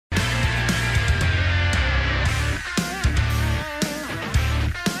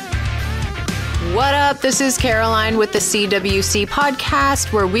What up? This is Caroline with the CWC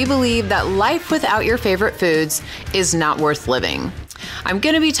podcast, where we believe that life without your favorite foods is not worth living. I'm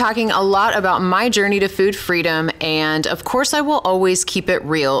going to be talking a lot about my journey to food freedom, and of course I will always keep it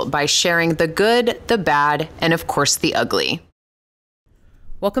real by sharing the good, the bad, and of course the ugly.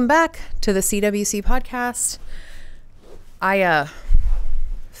 Welcome back to the CWC podcast. I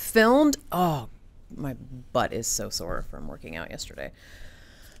filmed, my butt is so sore from working out yesterday.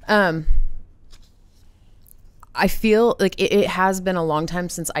 I feel like it has been a long time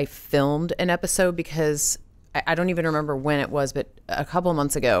since I filmed an episode because I don't even remember when it was, but a couple of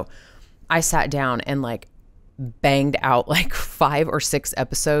months ago, I sat down and like banged out like 5 or 6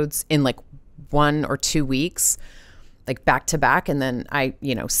 episodes in like 1 or 2 weeks, like back to back. And then I,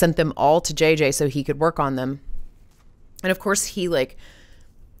 sent them all to JJ so he could work on them. And of course he like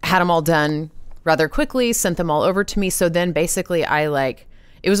had them all done rather quickly, sent them all over to me. So then basically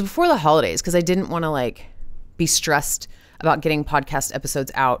it was before the holidays because I didn't want to be stressed about getting podcast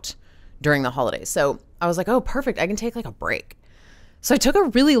episodes out during the holidays. So I was like, oh, perfect. I can take a break. So I took a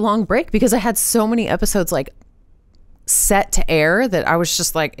really long break because I had so many episodes set to air that I was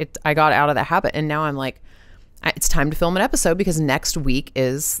just I got out of the habit. And now I'm it's time to film an episode because next week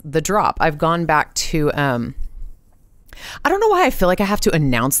is the drop. I've gone back to, I don't know why I feel like I have to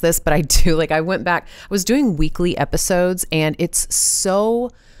announce this, but I do. I went back, I was doing weekly episodes, and it's so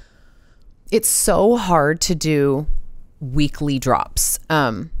hard to do weekly drops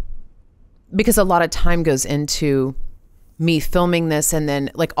because a lot of time goes into me filming this, and then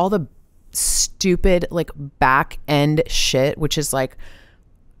all the stupid back end shit, which is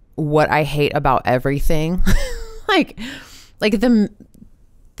what I hate about everything.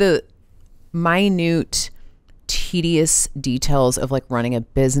 the minute tedious details of running a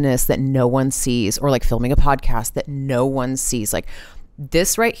business that no one sees, or filming a podcast that no one sees.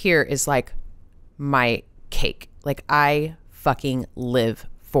 This right here is my cake. I fucking live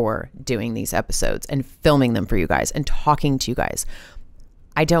for doing these episodes and filming them for you guys and talking to you guys.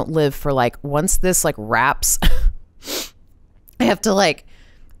 I don't live for once this wraps, I have to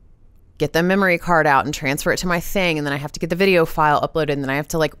get the memory card out and transfer it to my thing, and then I have to get the video file uploaded, and then I have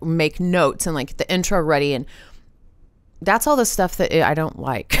to make notes and get the intro ready, and that's all the stuff that I don't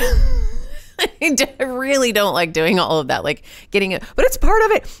like. I really don't like doing all of that, getting it, but it's part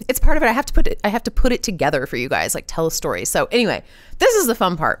of it. It's part of it. I have to put it together for you guys, tell a story. So anyway, this is the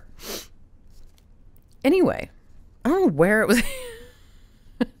fun part. Anyway, I don't know where it was.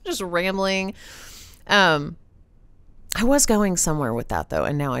 Just rambling. I was going somewhere with that though,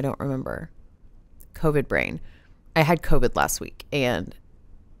 and now I don't remember. COVID brain. I had COVID last week, and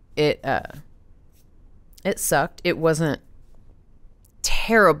it sucked. It wasn't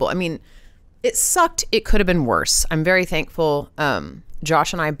terrible. I mean, it sucked. It could have been worse. I'm very thankful.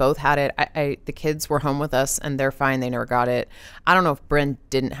 Josh and I both had it. The kids were home with us and they're fine. They never got it. I don't know if Bryn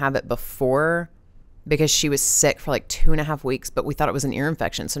didn't have it before because she was sick for 2.5 weeks, but we thought it was an ear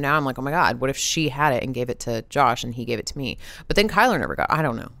infection. So now I'm oh my God, what if she had it and gave it to Josh and he gave it to me? But then Kyler never got it. I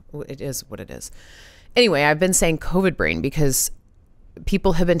don't know. It is what it is. Anyway, I've been saying COVID brain because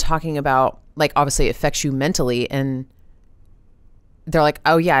people have been talking about obviously it affects you mentally, and they're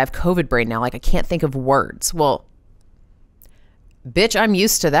oh yeah, I have COVID brain now. I can't think of words. Well, bitch, I'm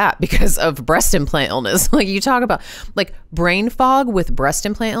used to that because of breast implant illness. You talk about brain fog with breast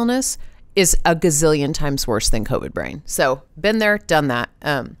implant illness is a gazillion times worse than COVID brain. So been there, done that.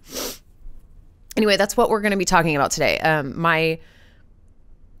 Anyway, that's what we're going to be talking about today.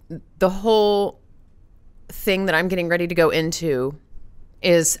 The whole thing that I'm getting ready to go into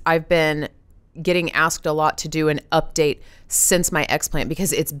is I've been getting asked a lot to do an update since my explant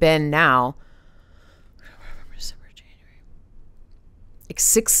because it's been now December, January,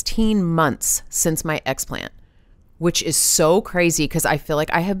 16 months since my explant, which is so crazy because I feel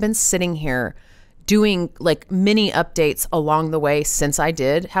I have been sitting here doing mini updates along the way since I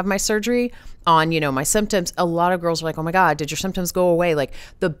did have my surgery on, my symptoms. A lot of girls are oh my God, did your symptoms go away?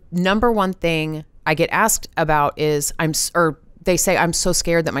 The number one thing I get asked about is they say, I'm so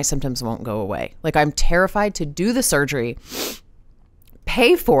scared that my symptoms won't go away. I'm terrified to do the surgery,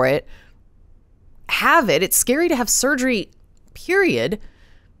 pay for it, have it. It's scary to have surgery, period.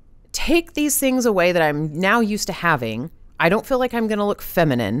 Take these things away that I'm now used to having. I don't feel like I'm going to look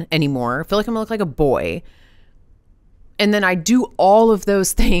feminine anymore. I feel like I'm going to look like a boy. And then I do all of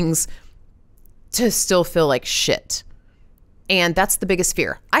those things to still feel like shit. And that's the biggest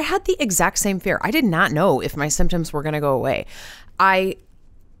fear. I had the exact same fear. I did not know if my symptoms were going to go away. And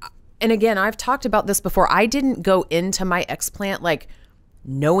again, I've talked about this before. I didn't go into my explant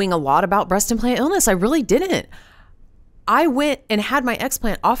knowing a lot about breast implant illness. I really didn't. I went and had my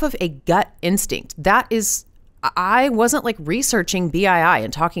explant off of a gut instinct. I wasn't like researching BII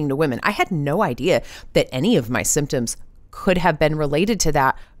and talking to women. I had no idea that any of my symptoms could have been related to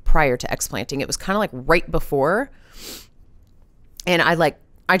that prior to explanting. It was kind of like right before. And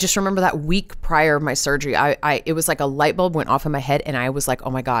I just remember that week prior of my surgery, it was like a light bulb went off in my head, and I was like, oh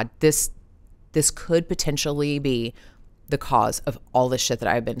my God, this could potentially be the cause of all this shit that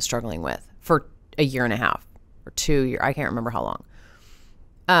I've been struggling with for a year and a half or 2 years. I can't remember how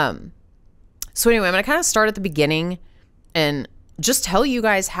long. So anyway, I'm going to kind of start at the beginning and just tell you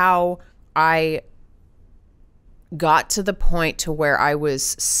guys how I got to the point to where I was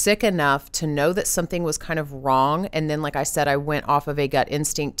sick enough to know that something was kind of wrong. And then, like I said, I went off of a gut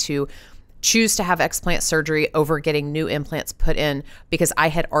instinct to choose to have explant surgery over getting new implants put in because I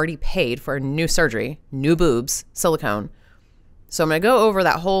had already paid for a new surgery, new boobs, silicone. So I'm going to go over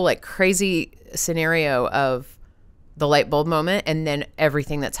that whole like crazy scenario of the light bulb moment and then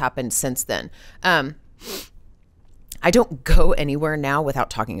everything that's happened since then. I don't go anywhere now without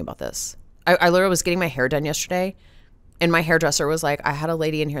talking about this. I literally was getting my hair done yesterday, and my hairdresser was like, I had a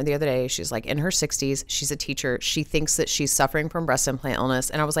lady in here the other day. She's like in her 60s. She's a teacher. She thinks that she's suffering from breast implant illness.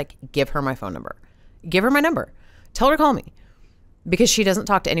 And I was like, give her my phone number. Give her my number. Tell her to call me, because she doesn't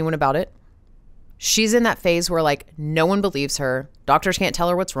talk to anyone about it. She's in that phase where like no one believes her. Doctors can't tell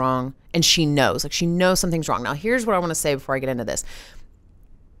her what's wrong. And she knows something's wrong. Now, here's what I want to say before I get into this.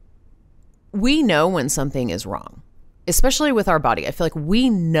 We know when something is wrong, especially with our body. I feel like we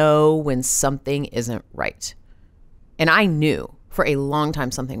know when something isn't right. And I knew for a long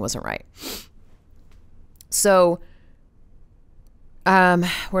time something wasn't right. So,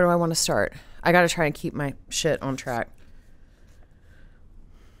 where do I want to start? I got to try and keep my shit on track.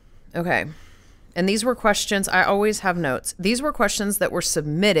 Okay. And these were questions. I always have notes. These were questions that were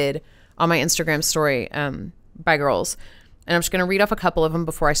submitted on my Instagram story by girls. And I'm just going to read off a couple of them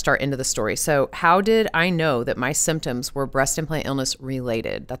before I start into the story. So, how did I know that my symptoms were breast implant illness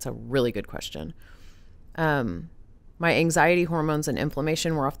related? That's a really good question. My anxiety hormones and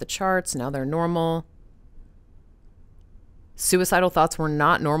inflammation were off the charts. Now they're normal. Suicidal thoughts were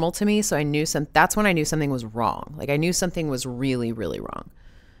not normal to me. So that's when I knew something was wrong. Like I knew something was really, really wrong.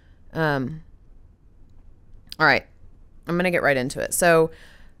 All right. I'm going to get right into it. So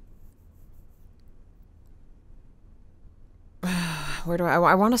where do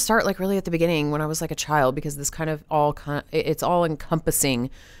I want to start like really at the beginning when I was like a child, because this kind of it's all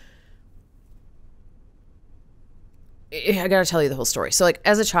encompassing. I got to tell you the whole story. So like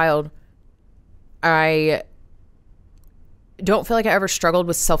as a child, I don't feel like I ever struggled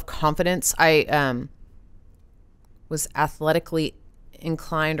with self-confidence. I was athletically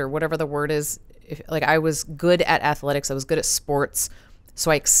inclined, or whatever the word is. Like I was good at athletics. I was good at sports.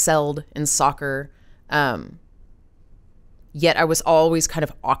 So I excelled in soccer. Yet I was always kind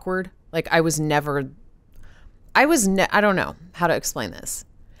of awkward. Like I don't know how to explain this.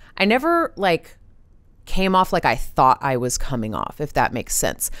 I never like came off like I thought I was coming off, if that makes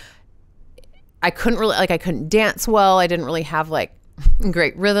sense. I couldn't dance well. I didn't really have like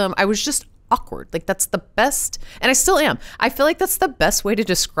great rhythm. I was just awkward. Like that's the best, and I still am. I feel like that's the best way to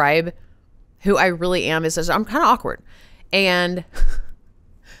describe who I really am, is I'm kind of awkward. And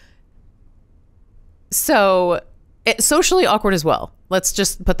so socially awkward as well. Let's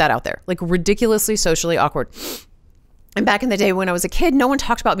just put that out there. Like ridiculously socially awkward. And back in the day when I was a kid, no one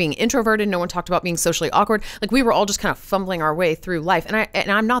talked about being introverted. No one talked about being socially awkward. Like we were all just kind of fumbling our way through life.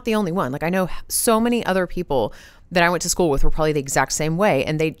 And I'm not the only one. Like I know so many other people that I went to school with were probably the exact same way.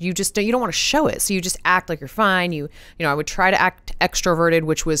 And you don't want to show it. So you just act like you're fine. I would try to act extroverted,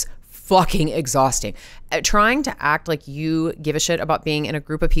 which was fucking exhausting. Trying to act like you give a shit about being in a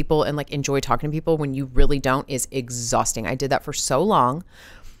group of people and like enjoy talking to people when you really don't is exhausting. I did that for so long.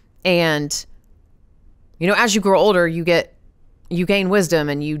 And as you grow older, you gain wisdom,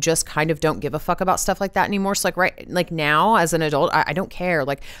 and you just kind of don't give a fuck about stuff like that anymore. So like now as an adult, I don't care.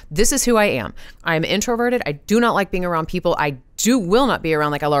 Like this is who I am. I'm introverted. I do not like being around people. I will not be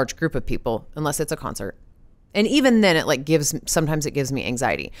around like a large group of people unless it's a concert. And even then sometimes it gives me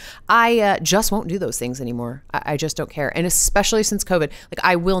anxiety. I just won't do those things anymore. I just don't care. And especially since COVID, like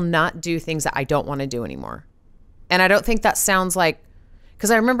I will not do things that I don't want to do anymore. And I don't think that sounds like,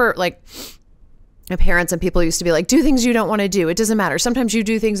 because I remember like my parents and people used to be like, do things you don't want to do. It doesn't matter. Sometimes you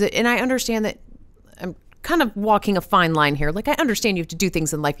do things and I understand that I'm kind of walking a fine line here. Like I understand you have to do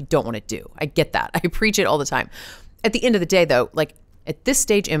things in life you don't want to do. I get that. I preach it all the time. At the end of the day though, like at this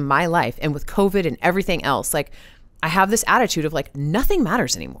stage in my life and with COVID and everything else, like I have this attitude of like, nothing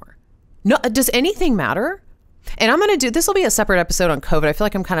matters anymore. No, does anything matter? And this will be a separate episode on COVID. I feel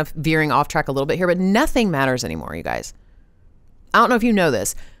like I'm kind of veering off track a little bit here, but nothing matters anymore, you guys. I don't know if you know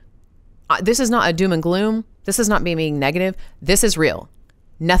this. This is not a doom and gloom. This is not me being negative. This is real.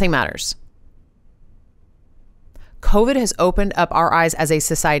 Nothing matters. COVID has opened up our eyes as a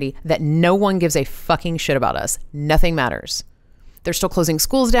society that no one gives a fucking shit about us. Nothing matters. They're still closing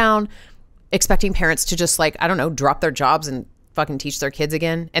schools down, expecting parents to just like, I don't know, drop their jobs and fucking teach their kids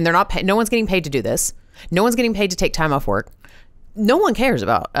again. And they're not no one's getting paid to do this. No one's getting paid to take time off work. No one cares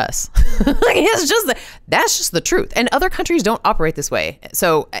about us. Like, it's just that's just the truth. And other countries don't operate this way.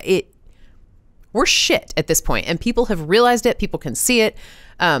 So we're shit at this point, and people have realized it. People can see it.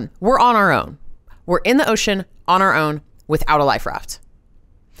 We're on our own. We're in the ocean on our own without a life raft.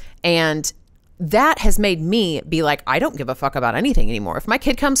 And that has made me be like, I don't give a fuck about anything anymore. If my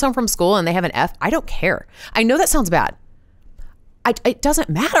kid comes home from school and they have an F, I don't care. I know that sounds bad. It doesn't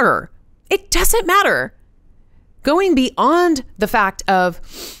matter. It doesn't matter. Going beyond the fact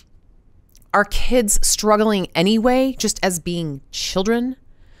of our kids struggling anyway, just as being children.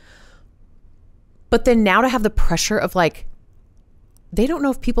 But then now to have the pressure of like, they don't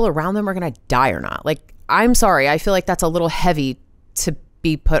know if people around them are going to die or not. Like, I'm sorry. I feel like that's a little heavy to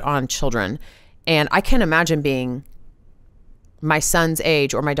be put on children. And I can't imagine being my son's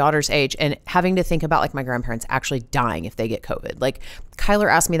age or my daughter's age and having to think about like my grandparents actually dying if they get COVID. Like, Kyler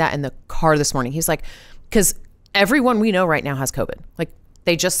asked me that in the car this morning. He's like, because everyone we know right now has COVID. Like,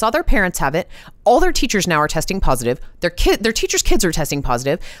 they just saw their parents have it. All their teachers now are testing positive. Their teachers' kids are testing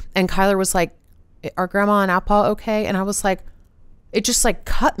positive. And Kyler was like, are grandma and Appa okay? And I was like, it just like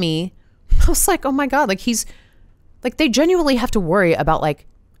cut me. I was like, oh my God, like he's like, they genuinely have to worry about like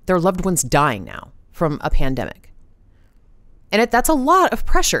their loved ones dying now from a pandemic. And that's a lot of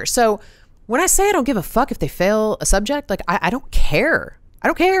pressure. So when I say I don't give a fuck if they fail a subject, like I don't care. I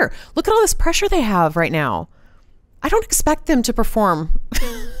don't care. Look at all this pressure they have right now. I don't expect them to perform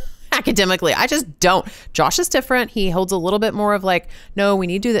academically. I just don't. Josh is different. He holds a little bit more of like, no, we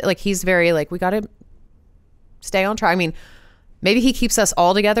need to do that. Like, he's very like, we got to stay on track. I mean, maybe he keeps us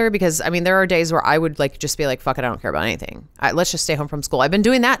all together because I mean, there are days where I would like just be like, fuck it, I don't care about anything. Let's just stay home from school. I've been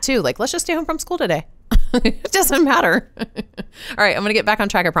doing that too. Like, let's just stay home from school today. It doesn't matter. All right, I'm going to get back on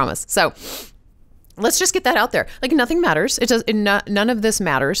track, I promise. So let's just get that out there. Like, nothing matters. None of this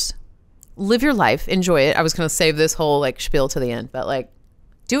matters. Live your life. Enjoy it. I was going to save this whole like spiel to the end, but like,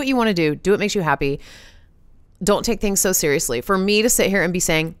 do what you want to do. Do what makes you happy. Don't take things so seriously. For me to sit here and be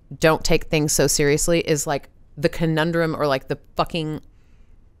saying, don't take things so seriously is like the conundrum or like the fucking,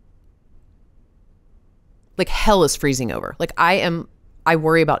 like hell is freezing over. Like I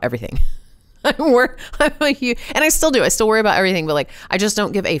worry about everything. I'm and I still do. I still worry about everything, but like, I just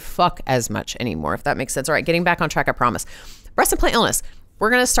don't give a fuck as much anymore, if that makes sense. All right, getting back on track, I promise. Breast implant illness. We're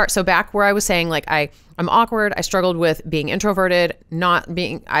going to start. So back where I was saying, like, I'm awkward. I struggled with being introverted,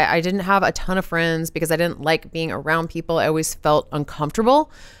 I didn't have a ton of friends because I didn't like being around people. I always felt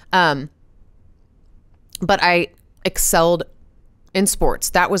uncomfortable. But I excelled in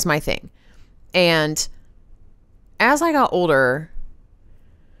sports. That was my thing. And as I got older,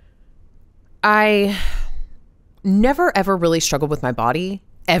 I never, ever really struggled with my body.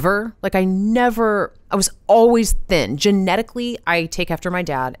 Ever. Like I was always thin. Genetically, I take after my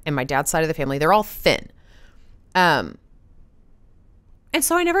dad and my dad's side of the family. They're all thin. And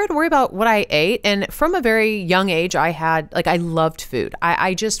so I never had to worry about what I ate. And from a very young age, I loved food.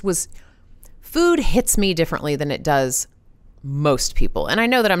 I just was, food hits me differently than it does most people. And I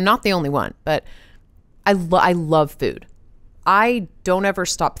know that I'm not the only one, but I love food. I don't ever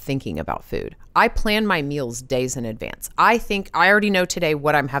stop thinking about food. I plan my meals days in advance. I already know today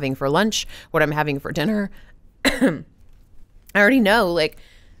what I'm having for lunch, what I'm having for dinner. I already know, like,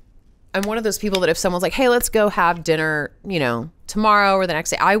 I'm one of those people that if someone's like, hey, let's go have dinner, tomorrow or the next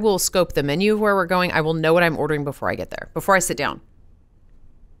day, I will scope the menu of where we're going. I will know what I'm ordering before I get there, before I sit down.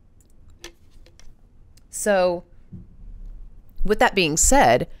 So with that being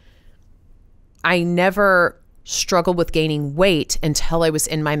said, I never struggled with gaining weight until I was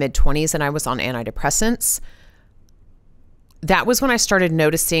in my mid-20s and I was on antidepressants. That was when I started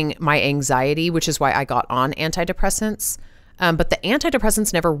noticing my anxiety, which is why I got on antidepressants. But the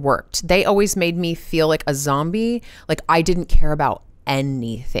antidepressants never worked. They always made me feel like a zombie, like I didn't care about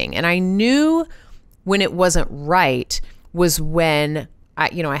anything. And I knew when it wasn't right was when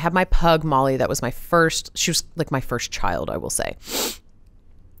I had my pug, Molly. That was she was like my first child, I will say.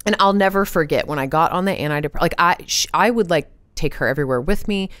 And I'll never forget when I got on the antidepressant, like I would like take her everywhere with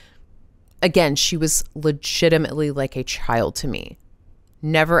me. Again, she was legitimately like a child to me,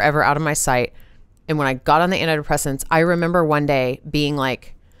 never ever out of my sight. And when I got on the antidepressants, I remember one day being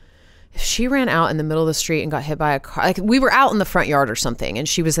like, if she ran out in the middle of the street and got hit by a car, like we were out in the front yard or something and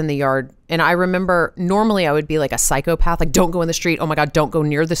she was in the yard. And I remember normally I would be like a psychopath, like don't go in the street. Oh my God, don't go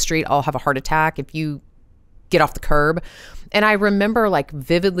near the street. I'll have a heart attack if you get off the curb. And I remember like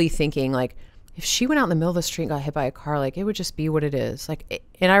vividly thinking like, if she went out in the middle of the street and got hit by a car, like it would just be what it is. Like,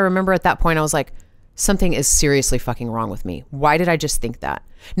 and I remember at that point I was like, something is seriously fucking wrong with me. Why did I just think that?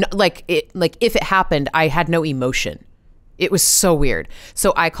 No, like if it happened, I had no emotion. It was so weird.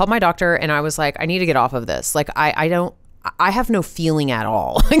 So I called my doctor and I was like, I need to get off of this. Like, I have no feeling at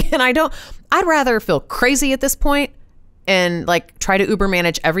all. And I'd rather feel crazy at this point and like try to Uber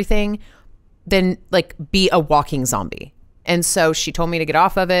manage everything than like be a walking zombie. And so she told me to get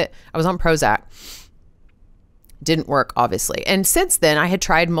off of it. I was on Prozac. Didn't work, obviously. And since then I had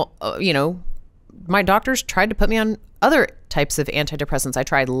tried, my doctors tried to put me on other types of antidepressants. I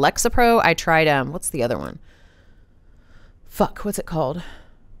tried Lexapro. I tried, what's the other one? What's it called?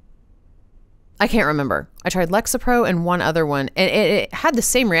 I can't remember. I tried Lexapro and one other one, and it had the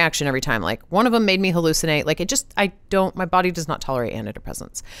same reaction every time. Like one of them made me hallucinate. Like my body does not tolerate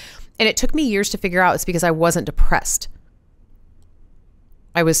antidepressants. And it took me years to figure out it's because I wasn't depressed.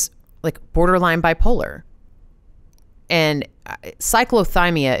 I was like borderline bipolar. And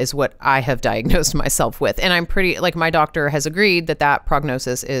cyclothymia is what I have diagnosed myself with. And I'm pretty, like my doctor has agreed that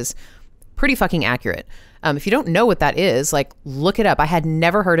prognosis is pretty fucking accurate. If you don't know what that is, like look it up. I had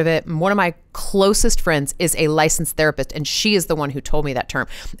never heard of it. One of my closest friends is a licensed therapist and she is the one who told me that term.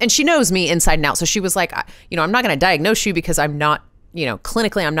 And she knows me inside and out. So she was like, I'm not going to diagnose you because I'm not,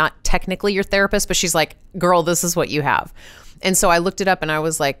 clinically, I'm not technically your therapist, but she's like, girl, this is what you have. And so I looked it up and I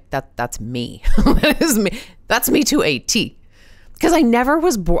was like, that's me. That is me. That's me to a T. Because I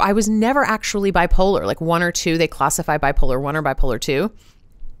was never actually bipolar. Like 1 or 2, they classify bipolar 1 or bipolar 2.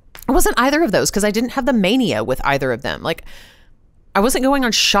 I wasn't either of those because I didn't have the mania with either of them. Like I wasn't going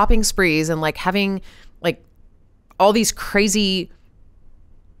on shopping sprees and like having like all these crazy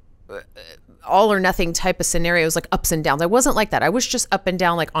all or nothing type of scenarios, like ups and downs. I wasn't like that. I was just up and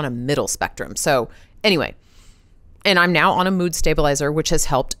down, like on a middle spectrum. So anyway, and I'm now on a mood stabilizer, which has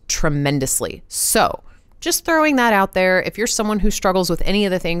helped tremendously. So just throwing that out there. If you're someone who struggles with any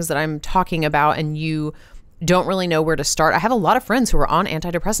of the things that I'm talking about and you don't really know where to start. I have a lot of friends who are on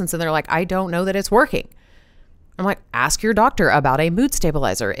antidepressants and they're like, I don't know that it's working. I'm like, ask your doctor about a mood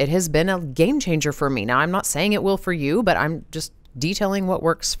stabilizer. It has been a game changer for me. Now, I'm not saying it will for you, but I'm just detailing what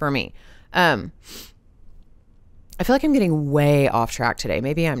works for me. I feel like I'm getting way off track today.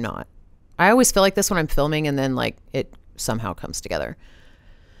 Maybe I'm not. I always feel like this when I'm filming and then like it somehow comes together.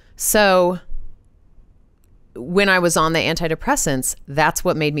 So when I was on the antidepressants, that's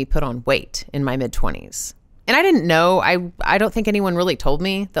what made me put on weight in my mid-20s. And I didn't know, I don't think anyone really told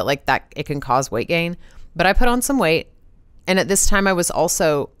me that like that it can cause weight gain, but I put on some weight. And at this time I was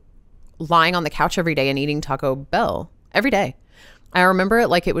also lying on the couch every day and eating Taco Bell every day. I remember it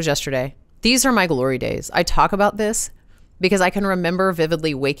like it was yesterday. These are my glory days. I talk about this because I can remember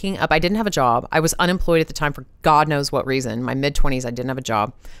vividly waking up. I didn't have a job. I was unemployed at the time for God knows what reason. My mid-20s, I didn't have a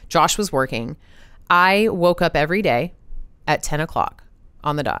job. Josh was working. I woke up every day at 10 o'clock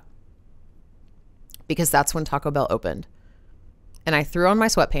on the dot because that's when Taco Bell opened. And I threw on my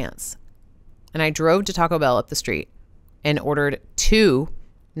sweatpants and I drove to Taco Bell up the street and ordered 2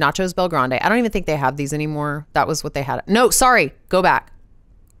 Nachos Bel Grande. I don't even think they have these anymore. That was what they had. No, sorry, go back.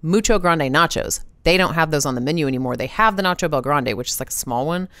 Mucho Grande nachos. They don't have those on the menu anymore. They have the Nacho Bel Grande, which is like a small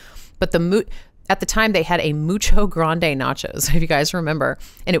one. But at the time they had a Mucho Grande nachos, if you guys remember.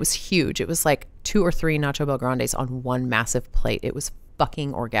 And it was huge. It was like 2 or 3 Nacho Bel Grandes on one massive plate. It was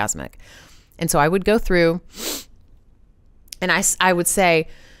fucking orgasmic. And so I would go through and I would say,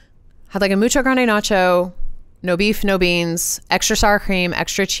 had like a Mucho Grande nacho, no beef, no beans, extra sour cream,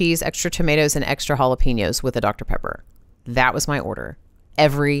 extra cheese, extra tomatoes, and extra jalapenos with a Dr. Pepper. That was my order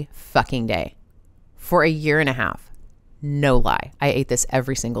every fucking day for a year and a half. No lie. I ate this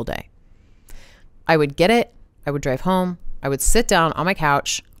every single day. I would get it. I would drive home. I would sit down on my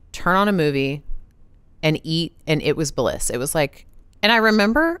couch, turn on a movie and eat. And it was bliss. It was like, and I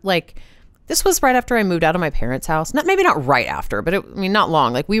remember like, this was right after I moved out of my parents' house. Maybe not right after, but not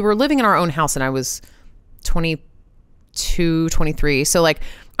long. Like we were living in our own house and I was 22, 23. So like,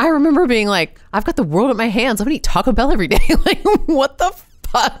 I remember being like, I've got the world at my hands. I'm gonna eat Taco Bell every day. Like, what the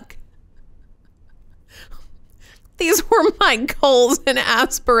fuck? These were my goals and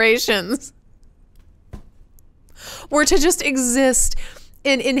aspirations. Were to just exist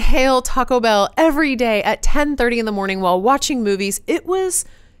and inhale Taco Bell every day at 10:30 in the morning while watching movies. It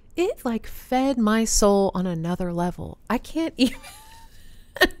like fed my soul on another level. I can't even.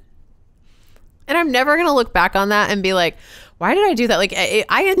 And I'm never going to look back on that and be like, Why did I do that? Like,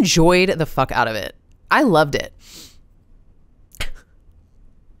 I enjoyed the fuck out of it. I loved it.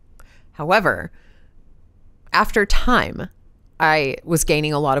 However, after time, I was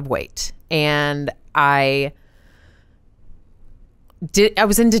gaining a lot of weight, and I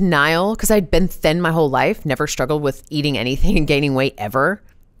was in denial because I'd been thin my whole life, never struggled with eating anything and gaining weight ever.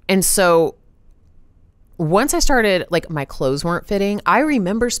 And so once I started, like, my clothes weren't fitting, I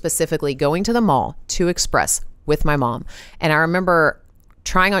remember specifically going to the mall to Express with my mom. And I remember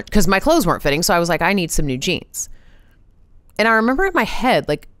trying on, because my clothes weren't fitting. So I was like, I need some new jeans. And I remember in my head,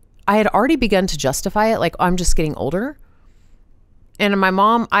 like, I had already begun to justify it. Like, I'm just getting older. And my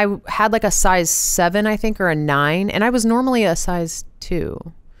mom, I had like a size 7, I think, or a 9. And I was normally a size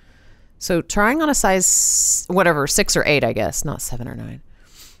 2. So trying on a size, whatever, 6 or 8, I guess, not 7 or 9.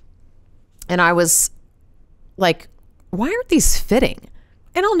 And I was like, why aren't these fitting?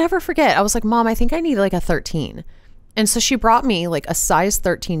 And I'll never forget. I was like, Mom, I think I need like a 13. And so she brought me like a size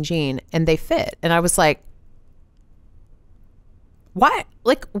 13 jean, and they fit. And I was like, why?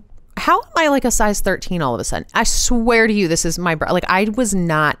 Like, how am I like a size 13 all of a sudden? I swear to you, this is my, like, I was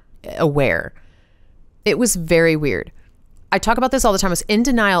not aware. It was very weird. I talk about this all the time. I was in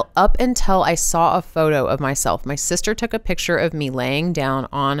denial up until I saw a photo of myself. My sister took a picture of me laying down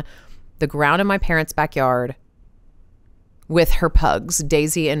on the ground in my parents' backyard with her pugs,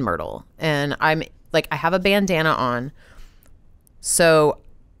 Daisy and Myrtle. And I'm like, I have a bandana on. So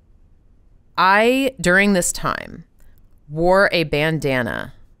I, during this time, wore a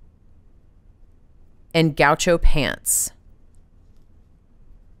bandana and gaucho pants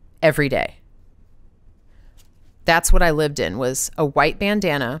every day. That's what I lived in, was a white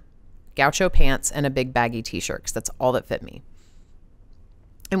bandana, gaucho pants, and a big baggy t-shirt, because that's all that fit me.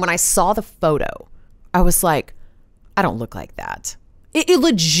 And when I saw the photo, I was like, I don't look like that. It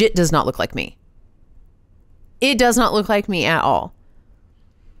legit does not look like me. It does not look like me at all.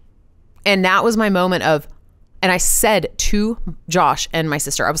 And that was my moment of, and I said to Josh and my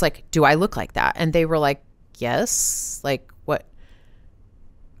sister, I was like, do I look like that? And they were like, yes. Like, what?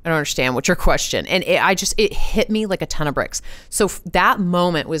 I don't understand. What's your question? And it hit me like a ton of bricks. So that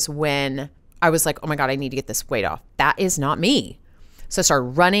moment was when I was like, oh my God, I need to get this weight off. That is not me. So I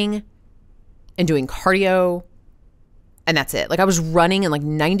started running and doing cardio, and that's it. Like, I was running in like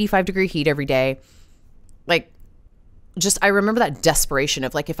 95-degree heat every day. Like, just, I remember that desperation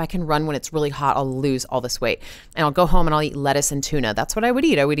of like, if I can run when it's really hot, I'll lose all this weight. And I'll go home and I'll eat lettuce and tuna. That's what I would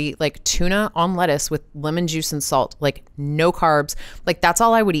eat. I would eat like tuna on lettuce with lemon juice and salt, like no carbs. Like, that's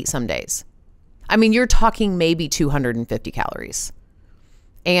all I would eat some days. I mean, you're talking maybe 250 calories.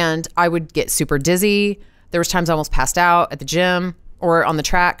 And I would get super dizzy. There was times I almost passed out at the gym or on the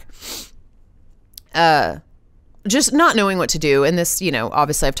track. Just not knowing what to do. And this, you know,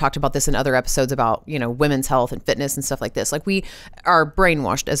 obviously I've talked about this in other episodes about, you know, women's health and fitness and stuff like this. Like, we are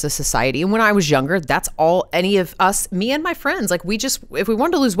brainwashed as a society. And when I was younger, that's all any of us, me and my friends, like, we just, if we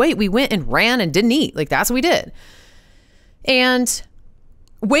wanted to lose weight, we went and ran and didn't eat. Like, that's what we did. And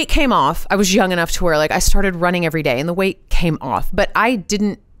weight came off. I was young enough to where like I started running every day and the weight came off, but I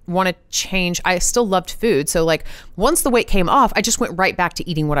didn't want to change. I still loved food. So like, once the weight came off, I just went right back to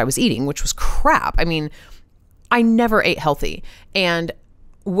eating what I was eating, which was crap. I mean, I never ate healthy. And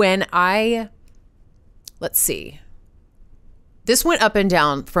when let's see, this went up and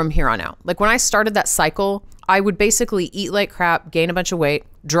down from here on out. Like, when I started that cycle, I would basically eat like crap, gain a bunch of weight,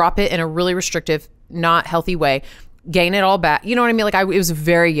 drop it in a really restrictive, not healthy way, gain it all back. You know what I mean? Like, it was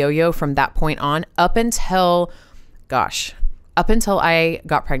very yo-yo from that point on up until I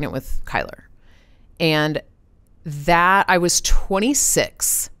got pregnant with Kyler. And that, I was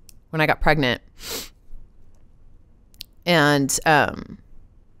 26 when I got pregnant. And it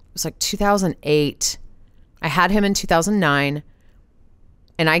was like 2008. I had him in 2009,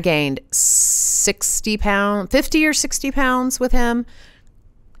 and I gained 50 or 60 pounds with him.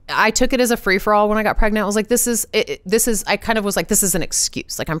 I took it as a free for all when I got pregnant. I was like, I kind of was like, this is an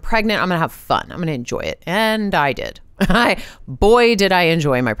excuse. Like, I'm pregnant. I'm going to have fun. I'm going to enjoy it. And I did. Boy, did I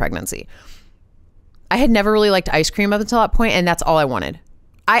enjoy my pregnancy. I had never really liked ice cream up until that point, and that's all I wanted.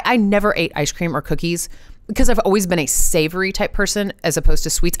 I never ate ice cream or cookies because I've always been a savory type person as opposed to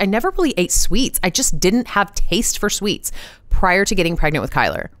sweets. I never really ate sweets. I just didn't have taste for sweets prior to getting pregnant with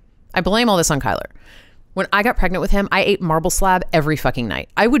Kyler. I blame all this on Kyler. When I got pregnant with him, I ate Marble Slab every fucking night.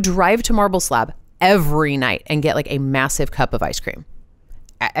 I would drive to Marble Slab every night and get like a massive cup of ice cream.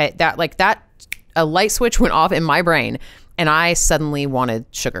 A light switch went off in my brain, and I suddenly wanted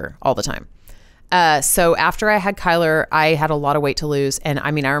sugar all the time. So after I had Kyler, I had a lot of weight to lose. And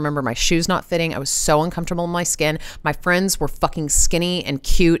I mean, I remember my shoes not fitting. I was so uncomfortable in my skin. My friends were fucking skinny and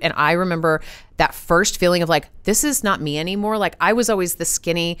cute. And I remember that first feeling of like, this is not me anymore. Like I was always the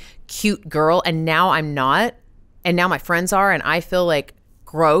skinny, cute girl. And now I'm not. And now my friends are. And I feel like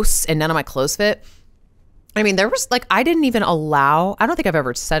gross and none of my clothes fit. I mean, there was like, I didn't even allow, I don't think I've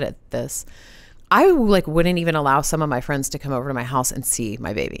ever said this. I like wouldn't even allow some of my friends to come over to my house and see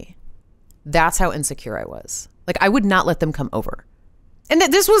my baby. That's how insecure I was. Like I would not let them come over. And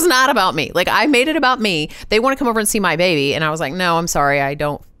this was not about me. Like I made it about me. They want to come over and see my baby. And I was like, no, I'm sorry. I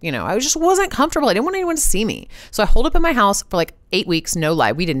don't, I just wasn't comfortable. I didn't want anyone to see me. So I holed up in my house for like 8 weeks. No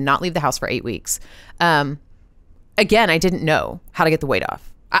lie. We did not leave the house for 8 weeks. Again, I didn't know how to get the weight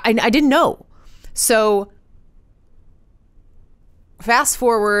off. I didn't know. So fast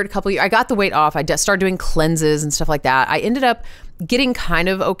forward a couple years, I got the weight off. I just started doing cleanses and stuff like that. I ended up getting kind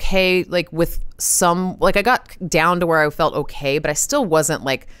of okay, like with some, like I got down to where I felt okay, but I still wasn't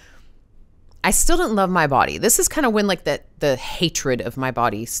like, I still didn't love my body. This is kind of when like the hatred of my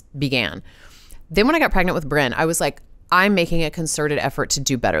body began. Then when I got pregnant with Bryn, I was like, I'm making a concerted effort to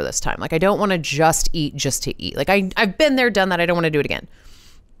do better this time. Like I don't want to just eat just to eat. Like I've been there, done that. I don't want to do it again.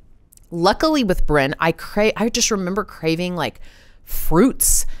 Luckily with Bryn, I just remember craving like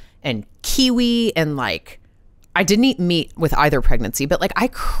fruits and kiwi and like, I didn't eat meat with either pregnancy, but like I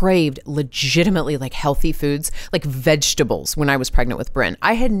craved legitimately like healthy foods, like vegetables when I was pregnant with Bryn.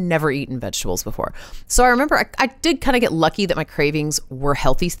 I had never eaten vegetables before. So I remember I did kind of get lucky that my cravings were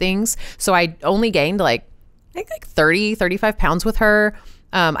healthy things. So I only gained like, I think like 30, 35 pounds with her.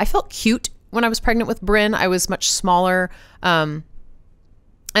 I felt cute when I was pregnant with Bryn. I was much smaller. And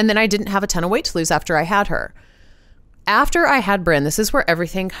then I didn't have a ton of weight to lose after I had her. After I had Bryn, this is where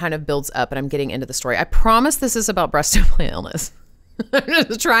everything kind of builds up and I'm getting into the story. I promise this is about breast implant illness. I'm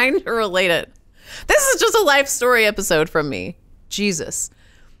just trying to relate it. This is just a life story episode from me. Jesus.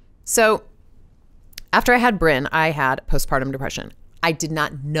 So after I had Bryn, I had postpartum depression. I did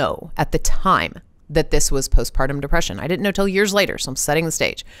not know at the time that this was postpartum depression. I didn't know till years later, so I'm setting the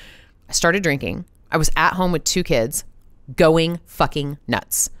stage. I started drinking. I was at home with 2 kids, going fucking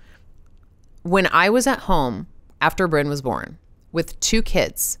nuts. When I was at home after Bryn was born with 2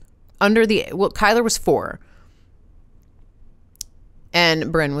 kids Kyler was 4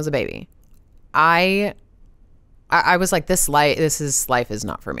 and Bryn was a baby. I was like, life is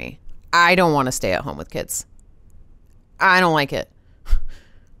not for me. I don't want to stay at home with kids. I don't like it.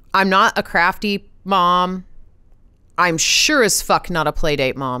 I'm not a crafty mom. I'm sure as fuck not a play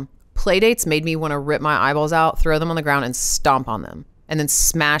date mom. Play dates made me want to rip my eyeballs out, throw them on the ground and stomp on them and then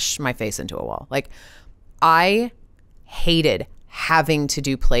smash my face into a wall. Like I hated having to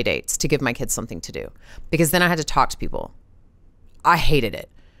do play dates to give my kids something to do because then I had to talk to people. I hated it.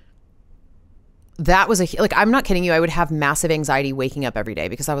 That was like, I'm not kidding you. I would have massive anxiety waking up every day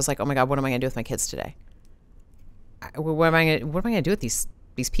because I was like, oh my God, what am I going to do with my kids today? What am I going to do with these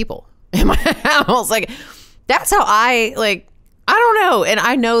people in my house? Like, that's how I don't know. And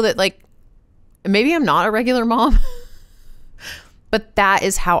I know that like, maybe I'm not a regular mom, but that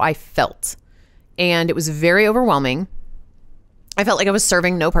is how I felt. And it was very overwhelming. I felt like I was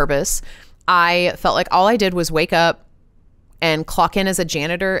serving no purpose. I felt like all I did was wake up and clock in as a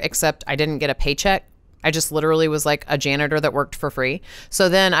janitor, except I didn't get a paycheck. I just literally was like a janitor that worked for free. So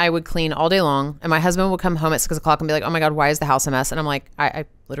then I would clean all day long and my husband would come home at 6 o'clock and be like, oh my God, why is the house a mess? And I'm like, I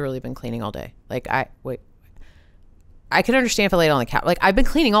literally been cleaning all day. Like I could understand if I laid on the couch. Like I've been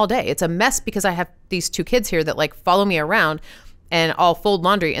cleaning all day. It's a mess because I have these 2 kids here that like follow me around and I'll fold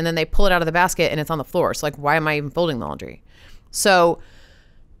laundry and then they pull it out of the basket and it's on the floor. So like, why am I even folding the laundry? So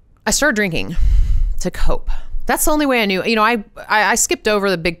I started drinking to cope. That's the only way I knew. I skipped over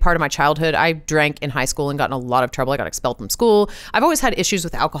the big part of my childhood. I drank in high school and got in a lot of trouble. I got expelled from school. I've always had issues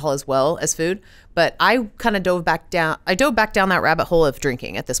with alcohol as well as food, but I kind of dove back down that rabbit hole of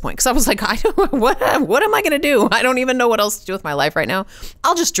drinking at this point. Cause I was like, what am I going to do? I don't even know what else to do with my life right now.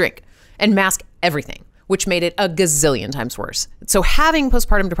 I'll just drink and mask everything, which made it a gazillion times worse. So having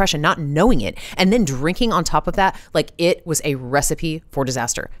postpartum depression, not knowing it, and then drinking on top of that, like it was a recipe for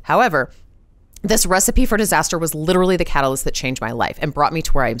disaster. However, this recipe for disaster was literally the catalyst that changed my life and brought me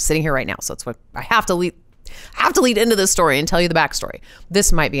to where I'm sitting here right now. So that's what I have to lead into this story and tell you the backstory.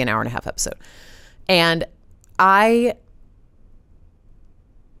 This might be an 1.5 hour episode. And I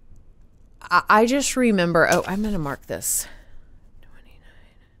just remember, I'm going to mark this. 29.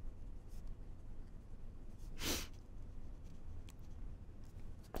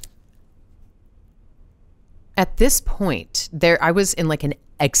 At this point, I was in like an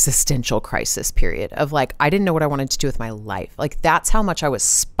existential crisis period of like, I didn't know what I wanted to do with my life. Like that's how much I was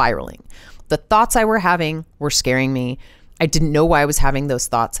spiraling. The thoughts I were having were scaring me. I didn't know why I was having those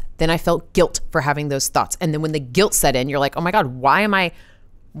thoughts. Then I felt guilt for having those thoughts. And then when the guilt set in, you're like, oh my God, why am I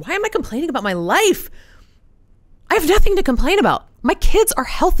complaining about my life? I have nothing to complain about. My kids are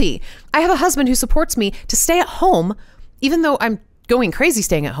healthy. I have a husband who supports me to stay at home, even though I'm going crazy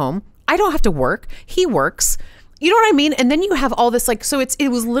staying at home. I don't have to work. He works. You know what I mean? And then you have all this like, so it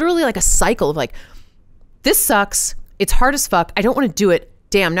was literally like a cycle of like, this sucks. It's hard as fuck. I don't want to do it.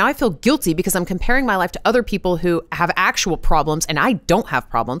 Damn, now I feel guilty because I'm comparing my life to other people who have actual problems and I don't have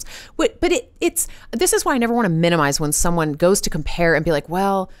problems. But this is why I never want to minimize when someone goes to compare and be like,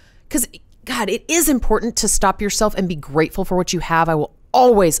 well, because God, it is important to stop yourself and be grateful for what you have. I will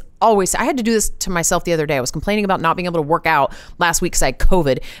always say, I had to do this to myself the other day. I was complaining about not being able to work out last week because I had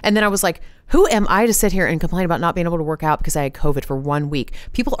COVID. And then I was like, who am I to sit here and complain about not being able to work out because I had COVID for 1 week?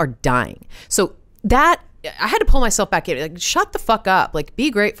 People are dying. So that, I had to pull myself back in. Like, shut the fuck up. Like,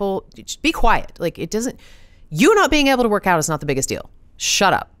 be grateful. Just be quiet. Like, you not being able to work out is not the biggest deal.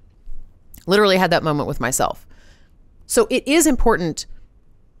 Shut up. Literally had that moment with myself. So it is important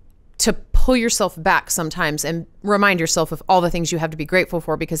to pull yourself back sometimes and remind yourself of all the things you have to be grateful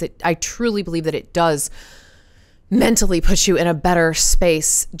for, because I truly believe that it does mentally put you in a better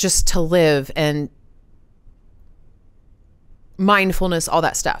space just to live, and mindfulness, all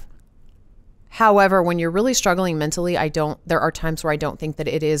that stuff. However, when you're really struggling mentally, there are times where I don't think that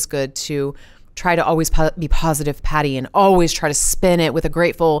it is good to try to always be positive, Patty, and always try to spin it with a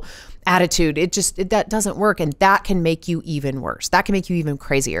grateful attitude. That doesn't work. And that can make you even worse. That can make you even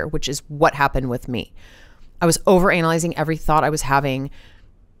crazier, which is what happened with me. I was overanalyzing every thought I was having.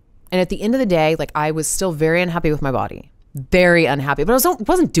 And at the end of the day, like, I was still very unhappy with my body, very unhappy, but I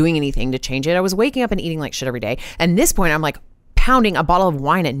wasn't doing anything to change it. I was waking up and eating like shit every day. And at this point, I'm like pounding a bottle of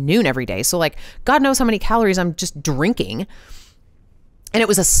wine at noon every day. So like, God knows how many calories I'm just drinking. And it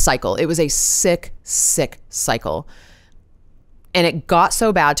was a cycle. It was a sick cycle. And it got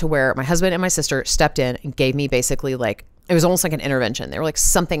so bad to where my husband and my sister stepped in and gave me basically like, it was almost like an intervention. They were like,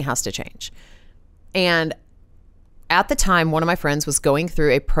 something has to change. And at the time, one of my friends was going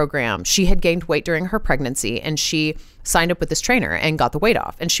through a program. She had gained weight during her pregnancy, and she signed up with this trainer and got the weight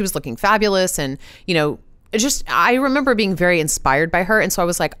off. And she was looking fabulous. And, you know, I remember being very inspired by her. And so I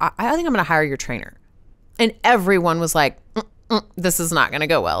was like, I think I'm going to hire your trainer. And everyone was like, this is not going to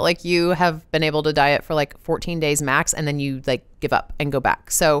go well. Like, you have been able to diet for like 14 days max, and then you like give up and go back.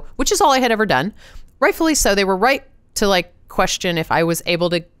 So, which is all I had ever done. Rightfully so. They were right to like question if I was able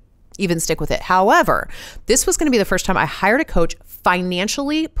to even stick with it. However, this was going to be the first time I hired a coach,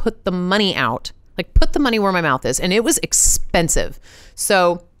 financially put the money out, like put the money where my mouth is. And it was expensive.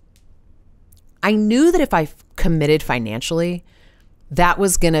 So I knew that if I committed financially, that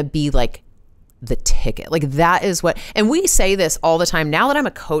was going to be like the ticket. Like, that is what, and we say this all the time. Now that I'm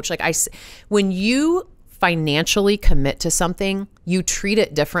a coach, like when you financially commit to something, you treat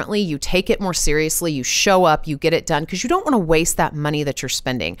it differently, you take it more seriously, you show up, you get it done, because you don't want to waste that money that you're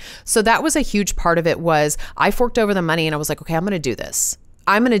spending. So that was a huge part of it. Was I forked over the money and I was like, okay, I'm going to do this.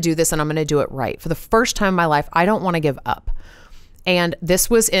 I'm going to do this, and I'm going to do it right. For the first time in my life, I don't want to give up. And this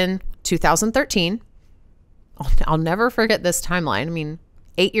was in 2013. I'll never forget this timeline. I mean,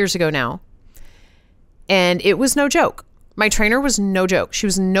 8 years ago now. And it was no joke. My trainer was no joke. She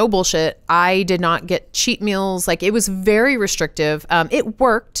was no bullshit. I did not get cheat meals. Like, it was very restrictive. It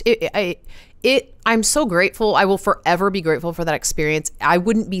worked. I'm so grateful. I will forever be grateful for that experience. I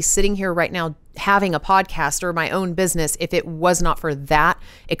wouldn't be sitting here right now having a podcast or my own business if it was not for that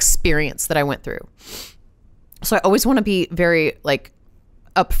experience that I went through. So I always want to be very like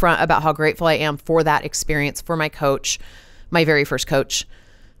upfront about how grateful I am for that experience, for my coach, my very first coach.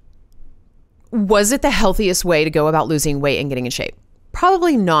 Was it the healthiest way to go about losing weight and getting in shape?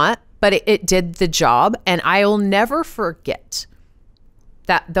 Probably not, but it did the job. And I'll never forget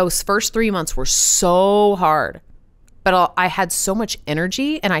that those first 3 months were so hard, but I had so much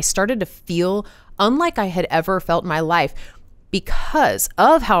energy, and I started to feel unlike I had ever felt in my life because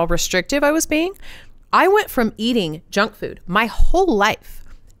of how restrictive I was being. I went from eating junk food my whole life,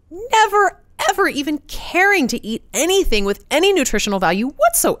 never ever even caring to eat anything with any nutritional value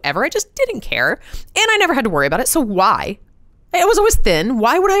whatsoever. I just didn't care. And I never had to worry about it. So why? I was always thin.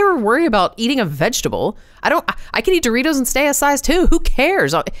 Why would I ever worry about eating a vegetable? I can eat Doritos and stay a size 2. Who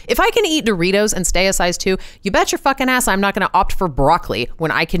cares? If I can eat Doritos and stay a size 2, you bet your fucking ass I'm not going to opt for broccoli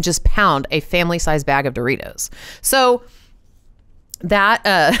when I can just pound a family size bag of Doritos. So that,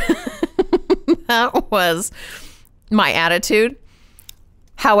 that was my attitude.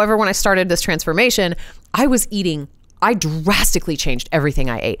 However, when I started this transformation, I drastically changed everything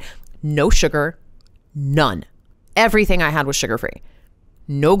I ate. No sugar, none. Everything I had was sugar-free.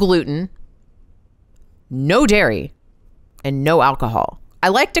 No gluten, no dairy, and no alcohol. I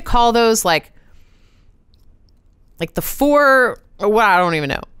like to call those like the four, well, I don't even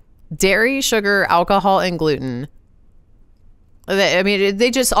know. Dairy, sugar, alcohol, and gluten. I mean,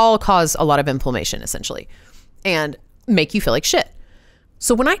 they just all cause a lot of inflammation, essentially, and make you feel like shit.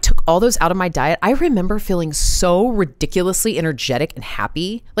 So when I took all those out of my diet, I remember feeling so ridiculously energetic and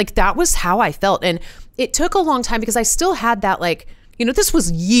happy. Like, that was how I felt. And it took a long time because I still had that, like, you know, this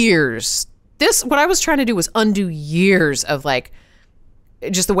was years. What I was trying to do was undo years of like,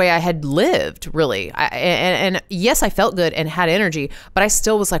 just the way I had lived, really. And yes, I felt good and had energy, but I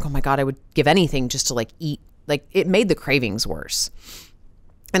still was like, oh my God, I would give anything just to like eat. Like, it made the cravings worse.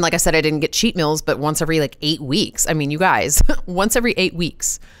 And like I said, I didn't get cheat meals, but once every like 8 weeks. I mean, you guys, once every 8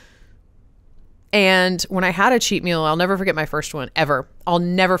 weeks. And when I had a cheat meal, I'll never forget my first one ever. I'll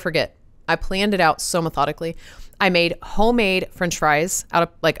never forget. I planned it out so methodically. I made homemade French fries out of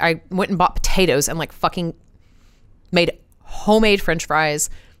like, I went and bought potatoes and like fucking made homemade French fries.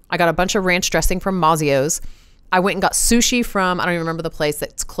 I got a bunch of ranch dressing from Mazio's. I went and got sushi from, I don't even remember the place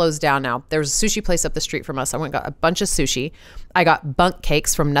that's closed down now. There was a sushi place up the street from us. I went and got a bunch of sushi. I got bunk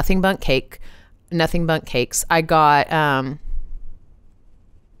cakes from Nothing Bunk Cakes. I got, hang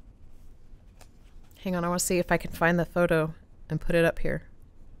on, I want to see if I can find the photo and put it up here.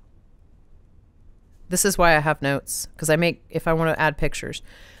 This is why I have notes, because if I want to add pictures.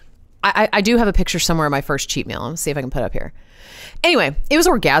 I do have a picture somewhere of my first cheat meal. Let's see if I can put it up here. Anyway, it was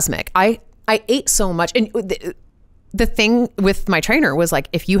orgasmic. I ate so much. And the thing with my trainer was like,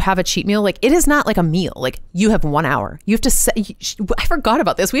 if you have a cheat meal, like, it is not like a meal. Like, you have 1 hour. You have to set, I forgot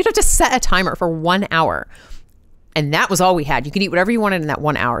about this. We have to set a timer for 1 hour. And that was all we had. You could eat whatever you wanted in that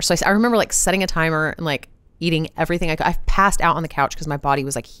 1 hour. So I remember like setting a timer and like eating everything I could. I passed out on the couch because my body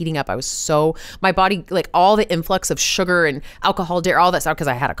was like heating up. My body, like all the influx of sugar and alcohol, dairy, all that stuff, because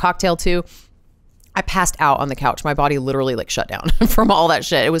I had a cocktail too. I passed out on the couch. My body literally like shut down from all that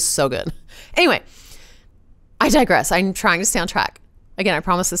shit. It was so good. Anyway, I digress. I'm trying to stay on track. Again, I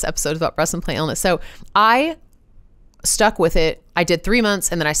promise this episode is about breast implant illness. So I stuck with it. I did 3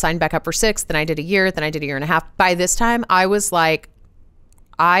 months and then I signed back up for 6. Then I did a year. Then I did a year and a half. By this time, I was like,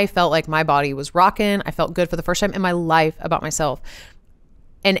 I felt like my body was rocking. I felt good for the first time in my life about myself.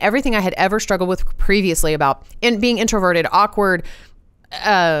 And everything I had ever struggled with previously about being introverted, awkward,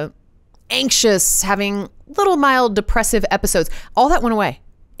 anxious, having little mild depressive episodes, all that went away.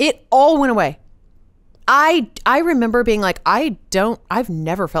 It all went away. I remember being like, I've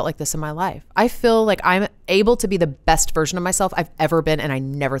never felt like this in my life. I feel like I'm able to be the best version of myself I've ever been. And I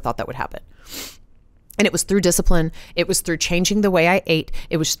never thought that would happen. And it was through discipline. It was through changing the way I ate.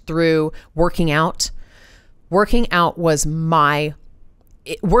 It was through working out. Working out is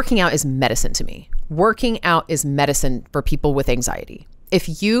medicine to me. Working out is medicine for people with anxiety.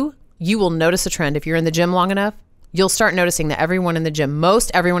 If you will notice a trend. If you're in the gym long enough, you'll start noticing that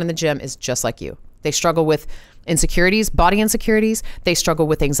most everyone in the gym is just like you. They struggle with insecurities, body insecurities. They struggle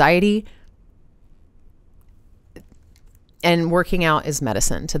with anxiety. And working out is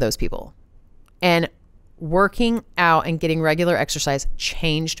medicine to those people. And working out and getting regular exercise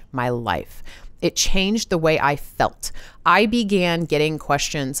changed my life. It changed the way I felt. I began getting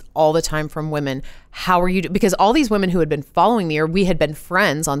questions all the time from women. How are you doing? Because all these women who had been following me, or we had been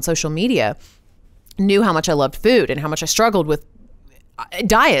friends on social media, knew how much I loved food and how much I struggled with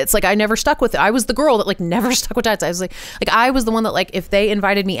diets. Like, I never stuck with it. I was the girl that like never stuck with diets. I was like I was the one that, like, if they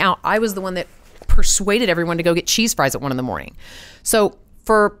invited me out, I was the one that persuaded everyone to go get cheese fries at 1 a.m. So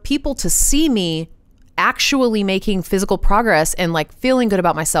for people to see me actually making physical progress and like feeling good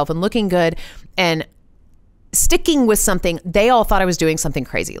about myself and looking good and sticking with something, they all thought I was doing something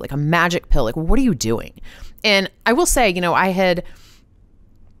crazy, like a magic pill. Like, what are you doing? And I will say, you know, I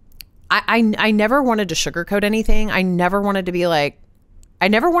never wanted to sugarcoat anything. I never wanted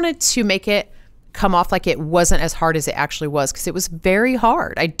to make it come off like it wasn't as hard as it actually was, because it was very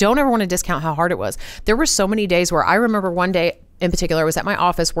hard. I don't ever want to discount how hard it was. There were so many days where I remember one day in particular, I was at my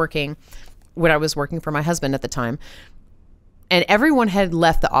office working when I was working for my husband at the time, and everyone had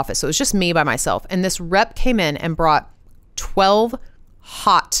left the office. So it was just me by myself. And this rep came in and brought 12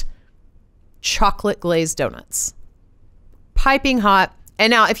 hot chocolate glazed donuts, piping hot.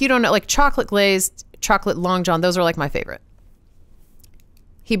 And now, if you don't know, like chocolate glazed, chocolate Long John, those are like my favorite.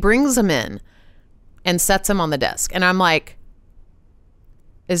 He brings them in and sets them on the desk. And I'm like,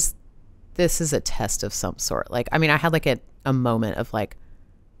 this is a test of some sort. Like, I mean, I had like a moment of like,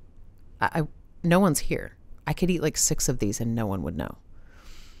 no one's here. I could eat like 6 of these and no one would know.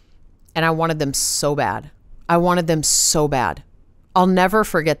 And I wanted them so bad. I'll never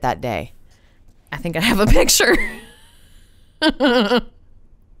forget that day. I think I have a picture.